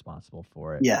be responsible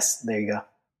for it? Yes. There you go.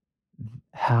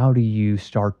 How do you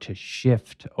start to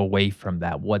shift away from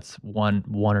that? What's one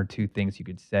or two things you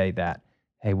could say that,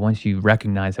 hey, once you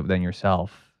recognize it within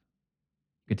yourself,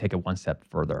 you could take it one step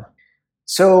further?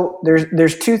 So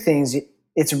there's two things.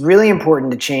 It's really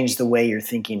important to change the way you're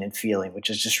thinking and feeling, which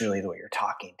is just really the way you're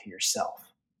talking to yourself.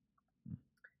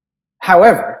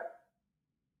 However,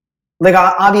 like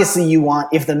obviously you want,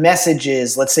 if the message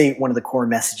is, let's say one of the core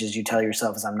messages you tell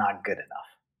yourself is I'm not good enough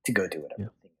to go do whatever Yeah.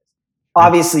 the thing is. Sure.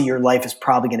 Obviously your life is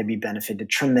probably going to be benefited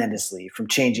tremendously from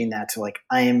changing that to like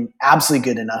I am absolutely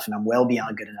good enough and I'm well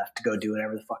beyond good enough to go do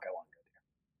whatever the fuck I want to go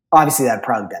do. Obviously that'd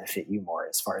probably benefit you more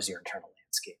as far as your internal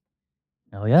landscape.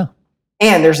 Oh yeah.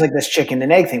 And there's like this chicken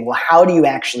and egg thing. Well, how do you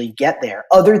actually get there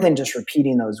other than just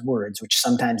repeating those words, which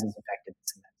sometimes is effective,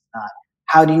 sometimes not?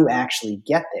 How do you actually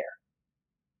get there?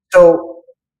 So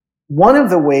one of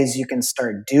the ways you can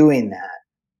start doing that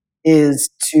is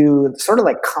to sort of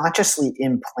like consciously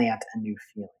implant a new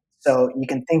feeling. So you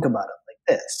can think about it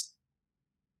like this.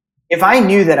 If I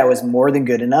knew that I was more than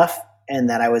good enough and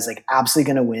that I was like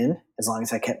absolutely going to win as long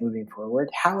as I kept moving forward,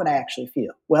 how would I actually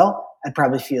feel? Well, I'd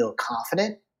probably feel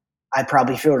confident. I'd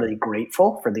probably feel really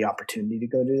grateful for the opportunity to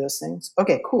go do those things.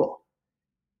 Okay, cool.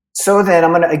 So then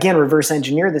I'm going to again reverse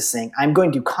engineer this thing. I'm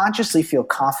going to consciously feel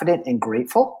confident and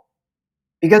grateful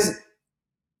because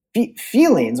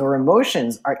feelings or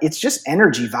emotions are, it's just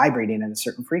energy vibrating at a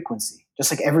certain frequency.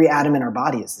 Just like every atom in our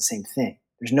body is the same thing.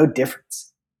 There's no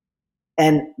difference.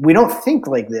 And we don't think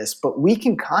like this, but we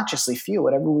can consciously feel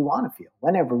whatever we want to feel,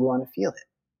 whenever we want to feel it.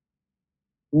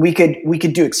 We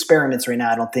could do experiments right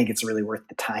now. I don't think it's really worth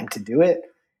the time to do it,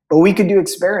 but we could do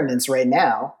experiments right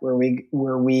now where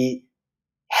we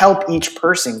help each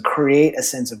person create a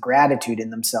sense of gratitude in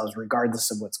themselves regardless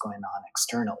of what's going on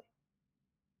externally.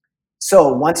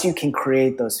 So once you can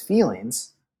create those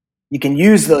feelings, you can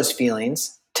use those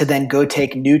feelings to then go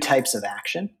take new types of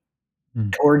action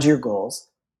Mm. towards your goals.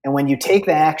 And when you take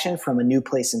the action from a new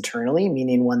place internally,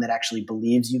 meaning one that actually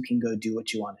believes you can go do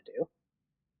what you want to do,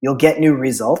 you'll get new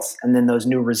results. And then those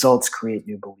new results create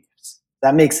new beliefs.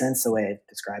 That makes sense the way I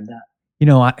described that. You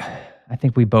know, I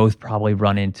think we both probably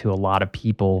run into a lot of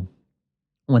people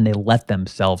when they let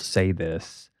themselves say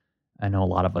this. I know a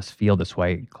lot of us feel this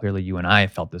way. Clearly, you and I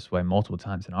have felt this way multiple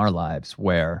times in our lives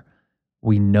where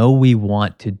we know we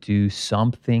want to do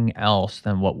something else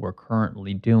than what we're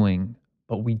currently doing,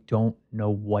 but we don't know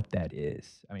what that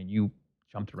is. I mean, you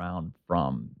jumped around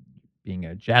from being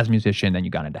a jazz musician, then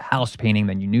you got into house painting,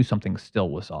 then you knew something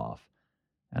still was off.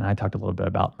 And I talked a little bit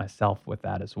about myself with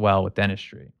that as well with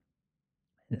dentistry.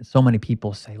 And so many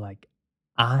people say, like,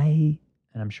 and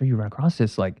I'm sure you run across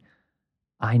this, like,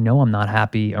 I know I'm not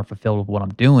happy or fulfilled with what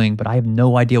I'm doing, but I have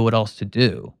no idea what else to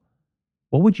do.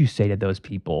 What would you say to those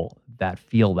people that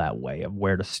feel that way of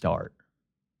where to start?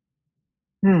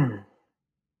 Hmm.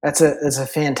 That's a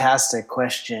fantastic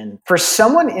question. For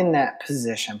someone in that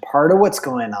position, part of what's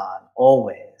going on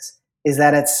always is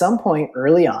that at some point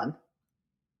early on,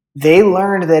 they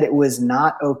learned that it was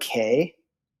not okay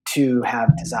to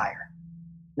have desire.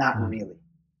 Not Mm, really.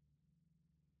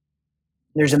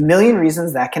 There's a million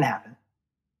reasons that can happen.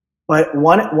 But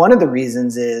one of the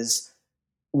reasons is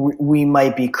we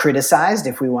might be criticized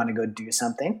if we want to go do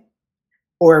something,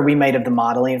 or we might have the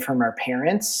modeling from our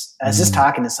parents. I was just mm,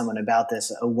 talking to someone about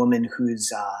this, a woman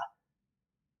whose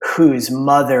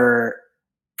mother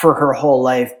for her whole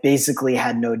life basically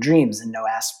had no dreams and no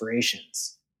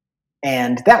aspirations.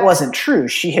 And that wasn't true.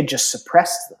 She had just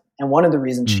suppressed them. And one of the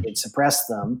reasons she mm, had suppressed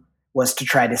them was to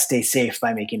try to stay safe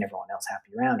by making everyone else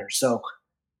happy around her. So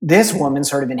this woman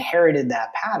sort of inherited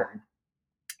that pattern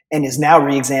and is now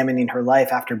re-examining her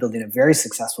life after building a very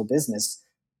successful business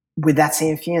with that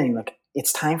same feeling like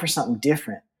it's time for something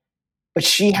different. But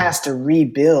she mm. has to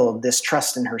rebuild this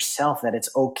trust in herself that it's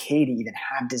okay to even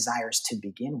have desires to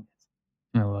begin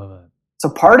with. I love it. So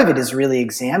part of it is really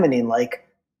examining like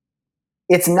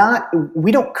it's not,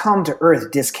 we don't come to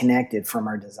earth disconnected from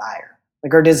our desire.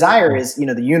 Like our desire Mm, is,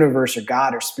 the universe or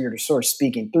God or spirit or source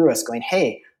speaking through us, going,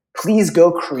 hey, please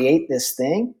go create this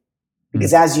thing.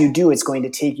 Because mm. as you do, it's going to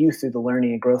take you through the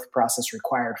learning and growth process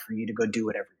required for you to go do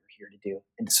whatever you're here to do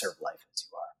and to serve life as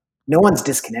you are. No one's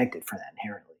disconnected from that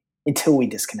inherently until we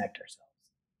disconnect ourselves.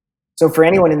 So for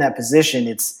anyone in that position,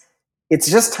 it's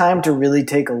just time to really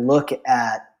take a look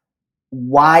at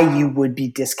why you would be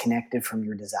disconnected from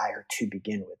your desire to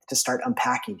begin with, to start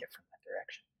unpacking it from that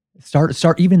direction.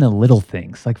 Start even the little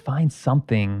things, like, find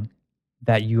something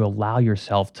that you allow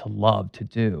yourself to love to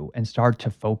do and start to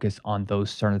focus on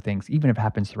those certain things, even if it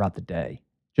happens throughout the day,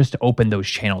 just to open those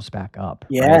channels back up,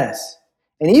 right? Yes.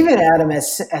 And even Adam,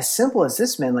 as simple as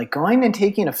this, man, like going and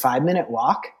taking a 5-minute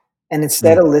walk, and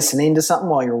instead Mm, of listening to something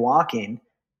while you're walking,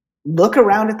 look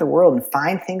around at the world and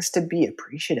find things to be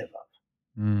appreciative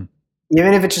of. mm.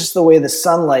 Even if it's just the way the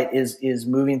sunlight is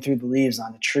moving through the leaves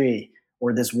on a tree,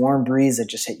 or this warm breeze that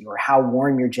just hit you, or how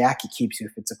warm your jacket keeps you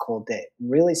if it's a cold day.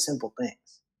 Really simple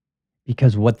things.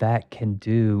 Because what that can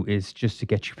do is just to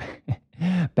get you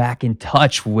back in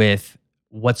touch with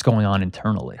what's going on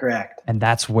internally, Correct. and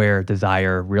that's where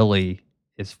desire really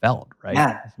is felt, right?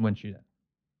 Yeah. Is once you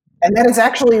And that it's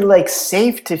actually like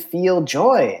safe to feel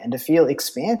joy and to feel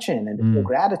expansion and to feel Mm,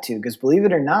 gratitude. Because believe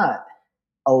it or not,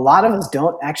 a lot of us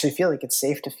don't actually feel like it's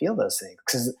safe to feel those things.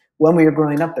 Because when we were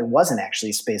growing up, there wasn't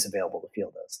actually space available to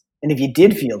feel those. And if you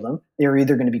did feel them, they were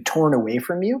either going to be torn away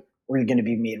from you, or you're going to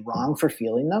be made wrong for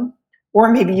feeling them,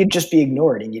 or maybe you'd just be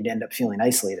ignored and you'd end up feeling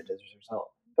isolated as a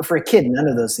result. But for a kid, none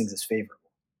of those things is favorable.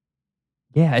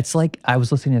 yeah, it's like I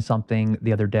was listening to something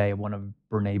the other day, one of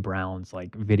Brene Brown's,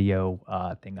 like, video,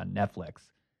 thing on Netflix,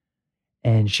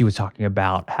 and she was talking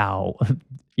about how,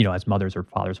 as mothers or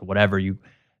fathers or whatever, you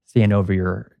stand over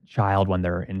your child when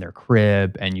they're in their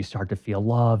crib and you start to feel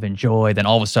love and joy. Then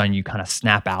all of a sudden you kind of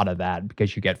snap out of that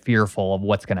because you get fearful of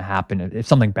what's going to happen. If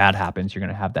something bad happens, you're going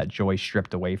to have that joy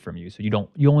stripped away from you. So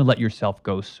you only let yourself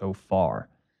go so far.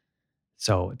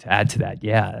 So to add to that,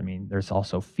 yeah, I mean, there's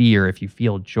also fear. If you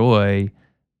feel joy,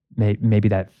 maybe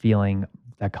that feeling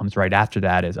that comes right after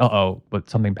that is, uh-oh, but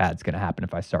something bad's going to happen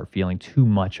if I start feeling too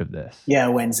much of this. Yeah,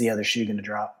 when's the other shoe going to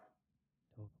drop?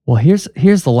 Well, here's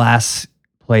the last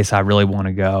place I really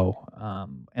wanna go,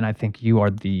 and I think you are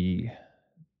the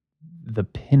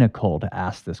pinnacle to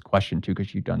ask this question to, because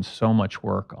 'cause you've done so much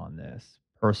work on this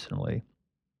personally.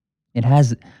 It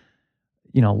has,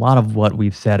 a lot of what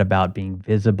we've said about being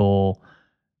visible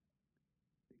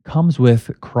comes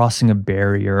with crossing a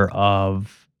barrier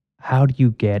of how do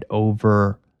you get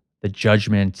over the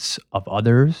judgments of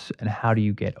others, and how do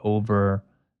you get over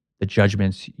the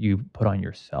judgments you put on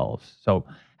yourselves? So,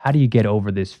 how do you get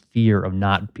over this fear of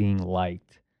not being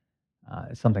liked?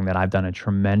 It's something that I've done a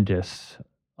tremendous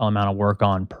amount of work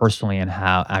on personally, and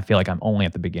how I feel like I'm only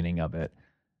at the beginning of it.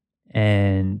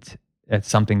 And it's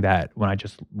something that when I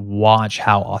just watch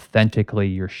how authentically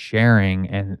you're sharing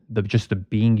and the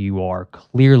being you are,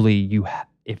 clearly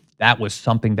if that was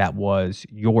something that was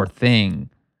your thing,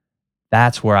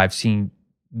 that's where I've seen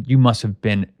you must have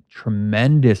been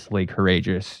tremendously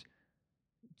courageous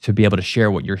to be able to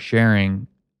share what you're sharing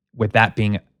with that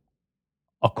being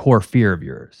a core fear of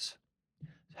yours.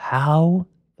 How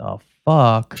the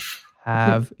fuck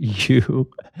have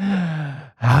you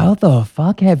how the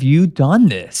fuck have you done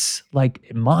this? Like,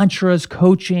 mantras,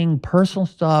 coaching, personal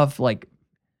stuff, like,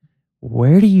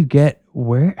 where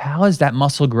how has that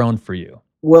muscle grown for you?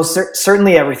 Well,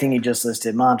 certainly everything you just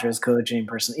listed, mantras, coaching,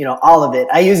 person, all of it.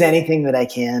 I use anything that I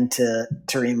can to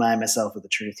remind myself of the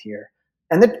truth here.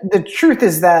 And the truth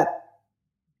is that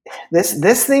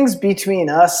this thing's between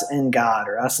us and God,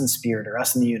 or us and spirit, or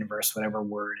us and the universe, whatever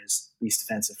word is least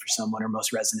offensive for someone or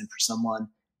most resonant for someone.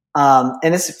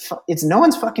 And it's no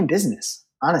one's fucking business.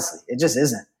 Honestly, it just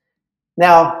isn't.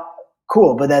 Now,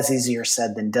 cool, but that's easier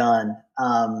said than done.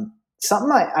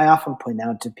 Something I often point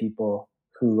out to people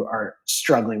who are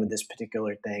struggling with this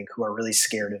particular thing, who are really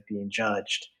scared of being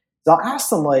judged, is I'll ask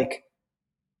them, like,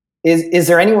 is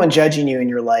there anyone judging you in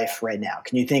your life right now?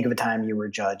 Can you think of a time you were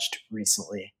judged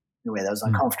recently in a way that was Mm,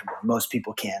 uncomfortable? Most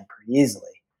people can pretty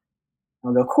easily.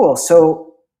 I'll go, cool.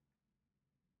 So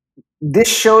this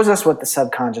shows us what the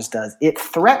subconscious does. It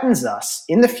threatens us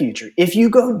in the future. If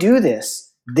you go do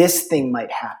this, this thing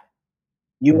might happen.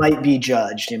 You mm, might be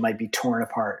judged. It might be torn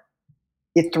apart.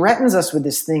 It threatens us with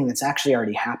this thing that's actually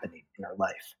already happening in our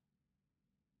life.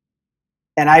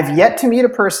 And I've yet to meet a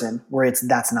person where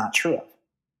that's not true of.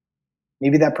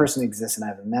 Maybe that person exists and I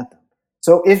haven't met them.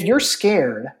 So if you're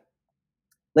scared,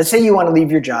 let's say you want to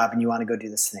leave your job and you want to go do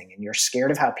this thing and you're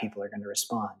scared of how people are going to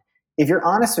respond. If you're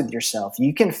honest with yourself,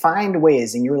 you can find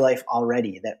ways in your life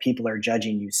already that people are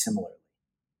judging you similarly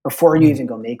before you mm. even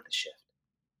go make the shift.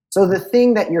 So the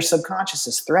thing that your subconscious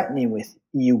is threatening with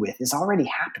you with is already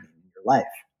happening in your life.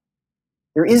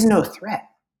 There is no threat.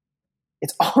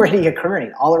 It's already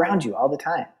occurring all around you all the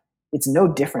time. It's no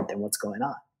different than what's going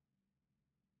on.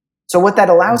 So what that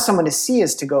allows someone to see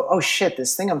is to go, oh shit,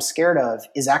 this thing I'm scared of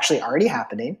is actually already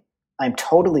happening. I'm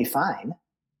totally fine.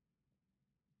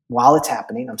 While it's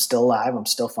happening, I'm still alive, I'm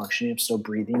still functioning, I'm still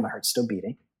breathing, my heart's still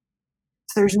beating.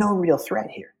 So there's no real threat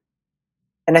here.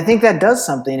 And I think that does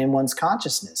something in one's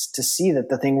consciousness to see that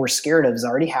the thing we're scared of is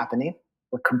already happening.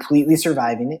 We're completely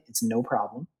surviving it. It's no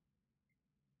problem.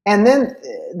 And then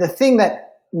the thing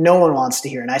that no one wants to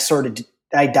hear, and I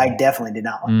definitely did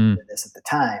not want to hear this at the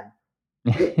time,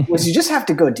 was you just have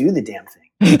to go do the damn thing.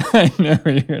 I know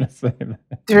you're going to say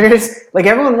that. Like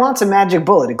everyone wants a magic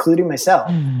bullet, including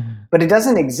myself, but it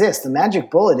doesn't exist. The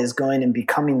magic bullet is going and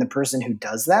becoming the person who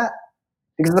does that.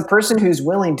 Because the person who's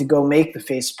willing to go make the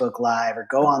Facebook Live or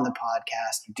go on the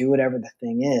podcast or do whatever the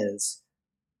thing is,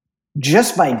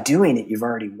 just by doing it, you've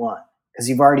already won. Because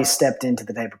you've already stepped into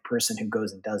the type of person who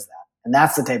goes and does that. And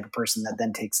that's the type of person that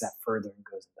then takes that further and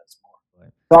goes and does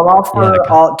more. So I'm all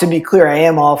for, to be clear, I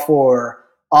am all for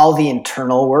all the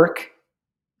internal work.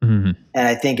 Mm-hmm. And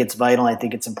I think it's vital. I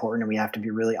think it's important. And we have to be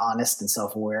really honest and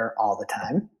self-aware all the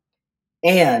time.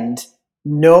 And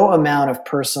no amount of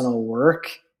personal work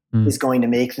is going to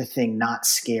make the thing not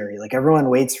scary. Like everyone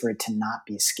waits for it to not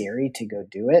be scary to go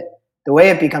do it. The way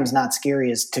it becomes not scary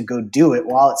is to go do it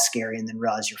while it's scary and then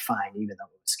realize you're fine, even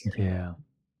though it was scary. Yeah,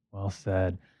 well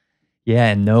said.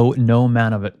 Yeah, and no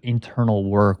amount of internal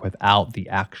work without the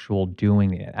actual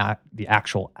doing the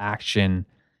actual action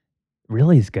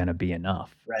really is going to be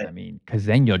enough. Right. I mean, because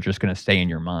then you're just going to stay in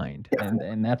your mind,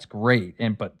 and that's great.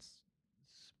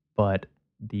 But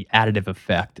the additive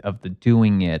effect of the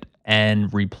doing it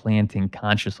and replanting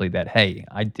consciously that, hey,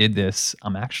 I did this.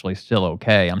 I'm actually still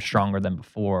okay. I'm stronger than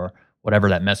before. Whatever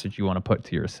that message you want to put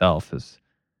to yourself is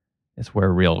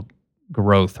where real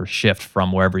growth or shift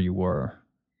from wherever you were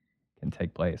can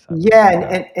take place.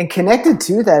 And connected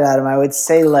to that, Adam, I would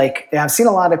say, like, I've seen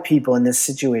a lot of people in this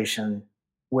situation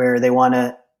where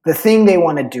the thing they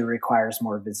want to do requires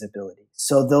more visibility.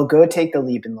 So they'll go take the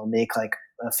leap and they'll make like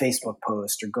a Facebook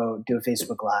post or go do a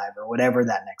Facebook Live or whatever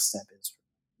that next step is.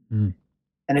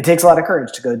 And it takes a lot of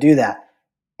courage to go do that.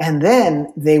 And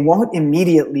then they won't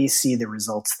immediately see the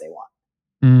results they want.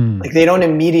 Like they don't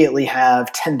immediately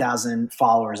have 10,000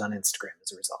 followers on Instagram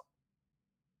as a result.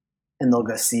 And they'll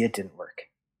go see it didn't work.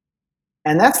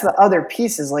 And that's the other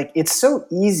piece is like, it's so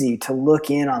easy to look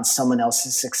in on someone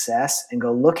else's success and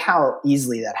go, look how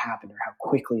easily that happened or how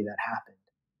quickly that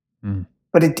happened.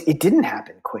 But it didn't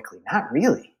happen quickly. Not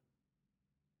really.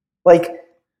 Like,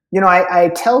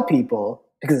 I tell people,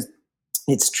 because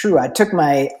it's true,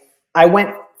 I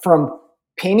went from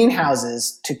painting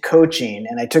houses to coaching,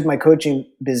 and I took my coaching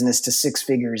business to 6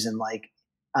 figures in like,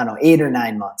 I don't know, 8 or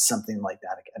 9 months, something like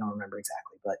that. I don't remember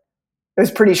exactly, but it was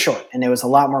pretty short, and it was a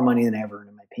lot more money than I ever earned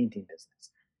in my painting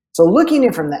business. So looking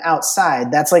at it from the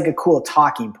outside, that's like a cool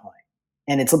talking point,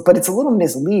 but it's a little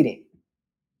misleading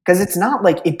because it's not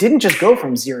like it didn't just go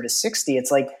from 0 to 60. It's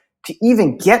like to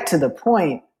even get to the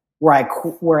point where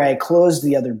I closed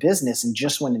the other business and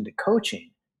just went into coaching.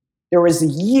 There was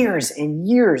years and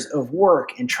years of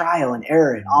work and trial and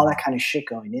error and all that kind of shit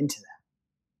going into that.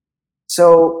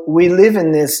 So we live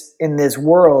in this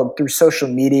world through social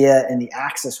media and the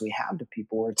access we have to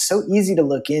people where it's so easy to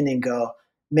look in and go,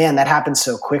 man, that happened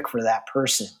so quick for that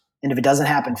person. And if it doesn't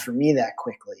happen for me that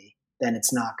quickly, then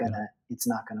it's not gonna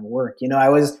work.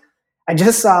 I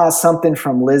just saw something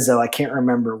from Lizzo, I can't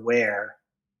remember where.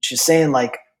 She's saying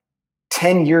like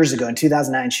 10 years ago in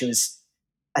 2009,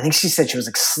 I think she said she was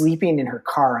like sleeping in her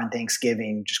car on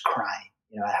Thanksgiving, just crying,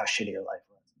 at how shitty her life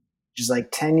was. She's like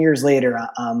 10 years later,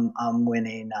 I'm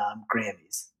winning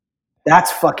Grammys. That's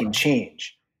fucking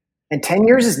change. And 10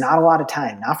 years is not a lot of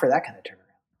time, not for that kind of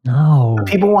turnaround. No. But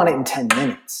people want it in 10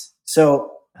 minutes.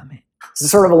 So it's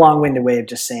sort of a long-winded way of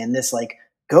just saying this, like,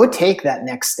 go take that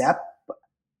next step,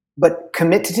 but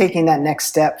commit to taking that next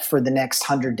step for the next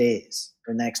 100 days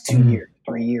or the next 2 years,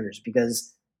 3 years,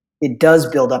 because it does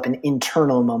build up an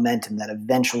internal momentum that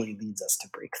eventually leads us to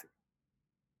breakthrough.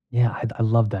 Yeah, I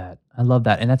love that. I love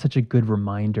that. And that's such a good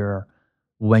reminder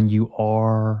when you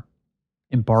are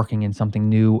embarking in something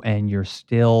new and you're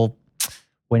still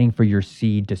waiting for your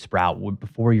seed to sprout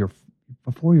before you're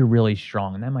really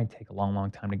strong. And that might take a long,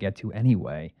 long time to get to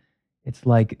anyway. It's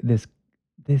like this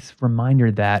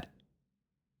reminder that,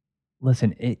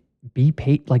 listen,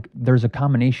 like there's a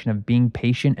combination of being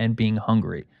patient and being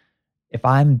hungry. If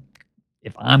I'm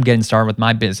getting started with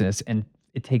my business and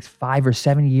it takes 5 or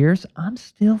 7 years, I'm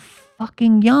still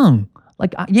fucking young.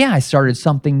 like, yeah, I started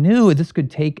something new. This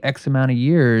could take X amount of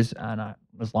years, and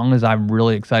as long as I'm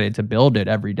really excited to build it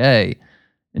every day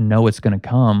and know it's gonna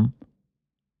come,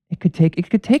 it could take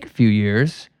a few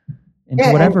years into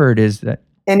Yeah, whatever it is that.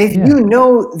 and if Yeah. you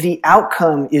know the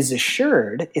outcome is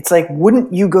assured, it's like,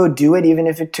 wouldn't you go do it even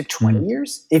if it took Mhm. 20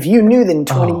 years? If you knew that in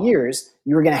 20 Oh, years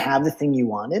you were going to have the thing you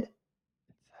wanted.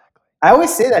 I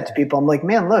always say that to people. I'm like,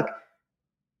 man, look,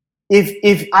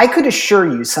 if I could assure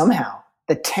you somehow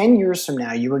that 10 years from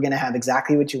now you were going to have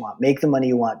exactly what you want, make the money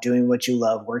you want, doing what you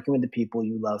love, working with the people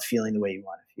you love, feeling the way you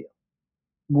want to feel,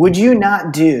 would you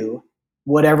not do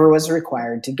whatever was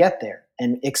required to get there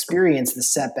and experience the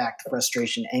setback, the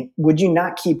frustration? And would you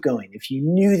not keep going if you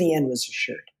knew the end was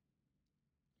assured?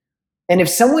 And if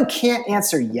someone can't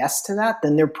answer yes to that,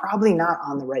 then they're probably not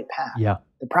on the right path. yeah.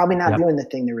 They're probably not Yep. doing the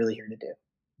thing they're really here to do.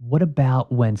 What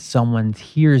about when someone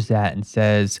hears that and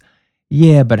says,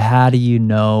 "Yeah, but how do you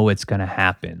know it's gonna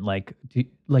happen?" Like,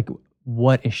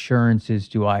 what assurances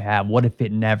do I have? What if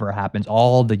it never happens?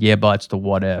 All the yeah buts, the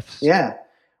what ifs. Yeah.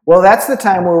 Well, that's the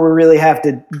time where we really have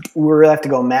to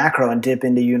go macro and dip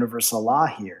into universal law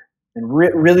here, and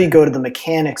really go to the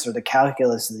mechanics or the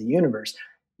calculus of the universe.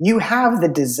 You have the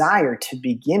desire to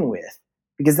begin with,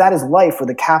 because that is life with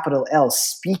a capital L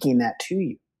speaking that to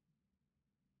you,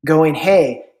 going,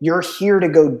 "Hey, you're here to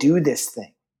go do this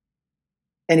thing."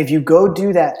 And if you go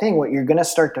do that thing, what you're going to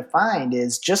start to find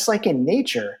is, just like in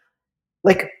nature,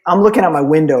 like I'm looking out my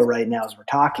window right now as we're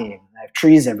talking, I have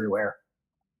trees everywhere.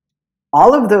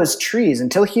 All of those trees,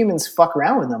 until humans fuck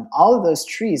around with them, all of those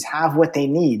trees have what they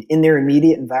need in their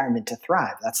immediate environment to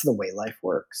thrive. That's the way life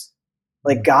works.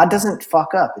 Like, Mm. God doesn't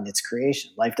fuck up in its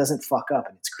creation. Life doesn't fuck up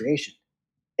in its creation.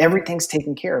 Everything's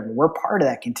taken care of, and we're part of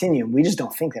that continuum. We just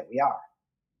don't think that we are.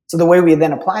 So the way we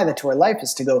then apply that to our life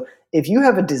is to go, if you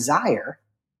have a desire,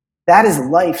 that is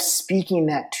life speaking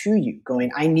that to you,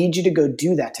 going, I need you to go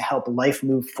do that to help life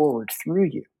move forward through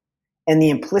you. And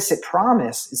the implicit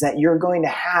promise is that you're going to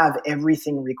have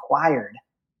everything required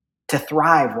to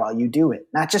thrive while you do it,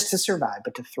 not just to survive,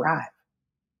 but to thrive.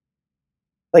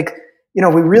 Like, we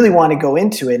really want to go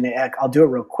into it, and I'll do it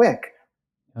real quick.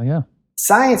 Oh yeah.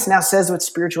 Science now says what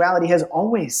spirituality has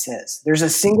always says. There's a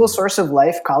single source of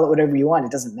life, call it whatever you want,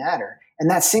 it doesn't matter. And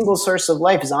that single source of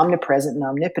life is omnipresent and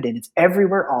omnipotent. It's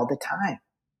everywhere all the time.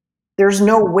 There's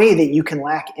no way that you can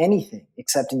lack anything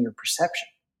except in your perception.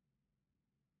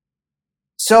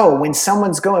 So when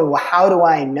someone's going, well, how do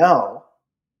I know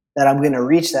that I'm going to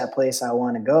reach that place I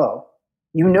want to go?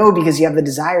 You know, because you have the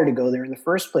desire to go there in the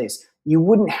first place. You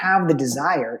wouldn't have the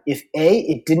desire if A,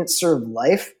 it didn't serve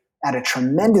life at a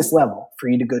tremendous level for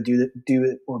you to go do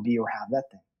it or be or have that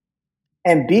thing.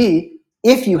 And B,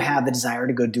 if you have the desire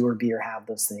to go do or be or have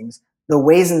those things, the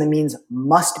ways and the means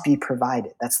must be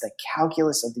provided. That's the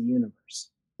calculus of the universe.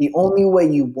 The only way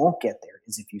you won't get there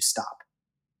is if you stop.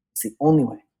 It's the only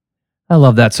way. I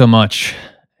love that so much,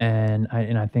 and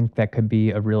I think that could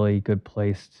be a really good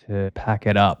place to pack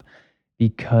it up,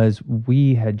 because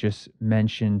we had just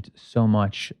mentioned so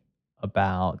much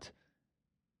about,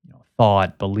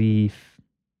 thought, belief,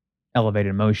 elevated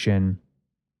emotion,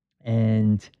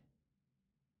 and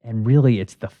really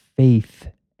it's the faith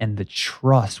and the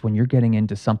trust when you're getting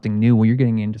into something new, when you're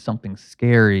getting into something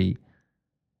scary,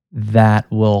 that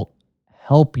will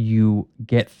help you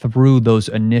get through those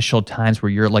initial times where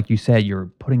you're, like you said, you're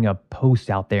putting a post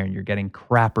out there and you're getting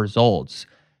crap results,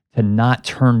 to not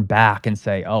turn back and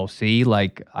say, "Oh, see,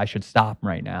 like I should stop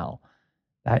right now."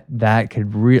 That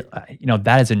could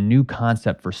that is a new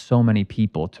concept for so many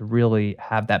people, to really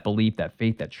have that belief, that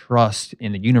faith, that trust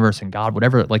in the universe and God,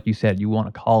 whatever, like you said, you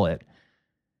want to call it,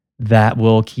 that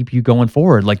will keep you going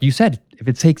forward. Like you said, if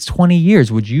it takes 20 years,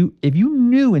 if you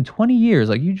knew in 20 years,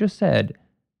 like you just said,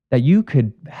 that you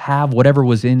could have whatever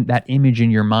was in that image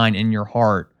in your mind, in your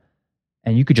heart,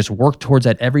 and you could just work towards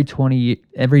that every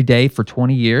day for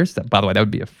 20 years. That, by the way, that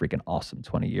would be a freaking awesome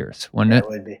 20 years, wouldn't Yeah, it? it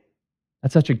would be.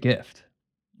 That's such a gift.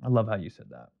 I love how you said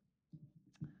that.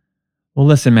 Well,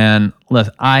 listen, man.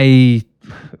 Listen,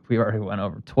 we already went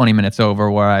over 20 minutes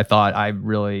over where I thought I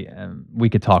really we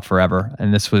could talk forever,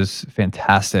 and this was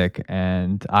fantastic.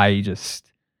 And I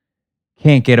just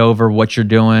can't get over what you're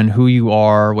doing, who you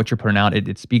are, what you're putting out.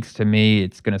 It speaks to me.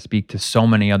 It's going to speak to so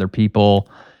many other people.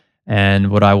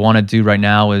 And what I want to do right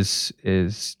now is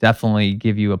definitely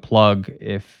give you a plug,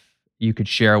 if you could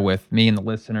share with me and the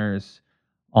listeners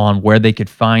on where they could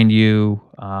find you.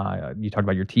 You talked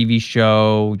about your TV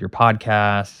show, your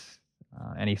podcast,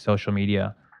 any social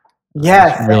media. Just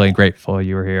Yeah, really grateful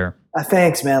you were here.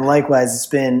 thanks, man. Likewise, it's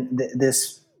been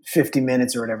this 50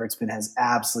 minutes or whatever it's been has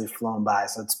absolutely flown by.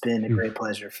 So it's been a Phew. great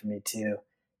pleasure for me too.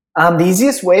 The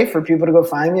easiest way for people to go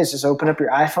find me is just open up your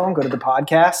iPhone, go to the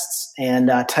podcasts, and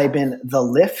type in The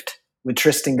Lift with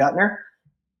Tristian Gutner.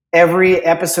 Every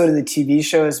episode of the TV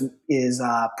show is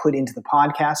put into the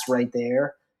podcast right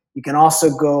there. You can also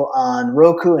go on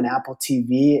Roku and Apple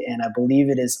TV, and I believe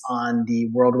it is on the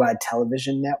Worldwide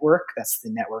Television Network. That's the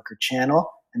network or channel.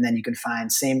 And then you can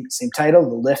find same title,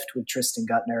 The Lift with Tristian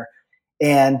Gutner.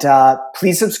 And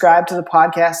please subscribe to the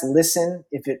podcast. Listen.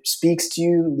 If it speaks to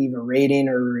you, leave a rating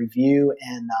or a review.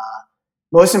 And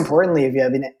most importantly, if you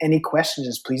have any questions,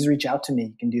 just please reach out to me.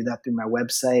 You can do that through my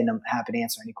website, and I'm happy to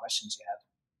answer any questions you have.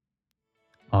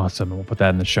 Awesome. We'll put that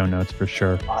in the show notes for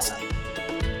sure. Awesome.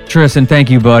 Tristan, thank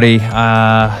you, buddy.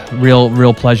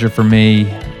 Real pleasure for me.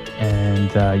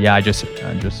 And I'm just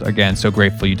again so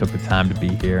grateful you took the time to be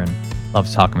here, and love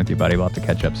talking with you, buddy. We'll have to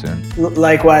catch up soon.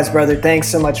 Likewise, brother. Thanks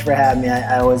so much for having me.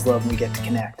 I always love when we get to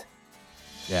connect.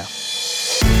 Yeah.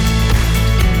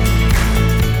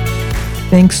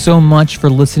 Thanks so much for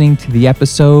listening to the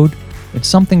episode. If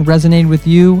something resonated with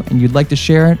you and you'd like to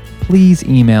share it, please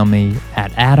email me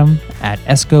at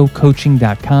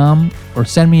adam@escocoaching.com or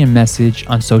send me a message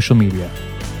on social media.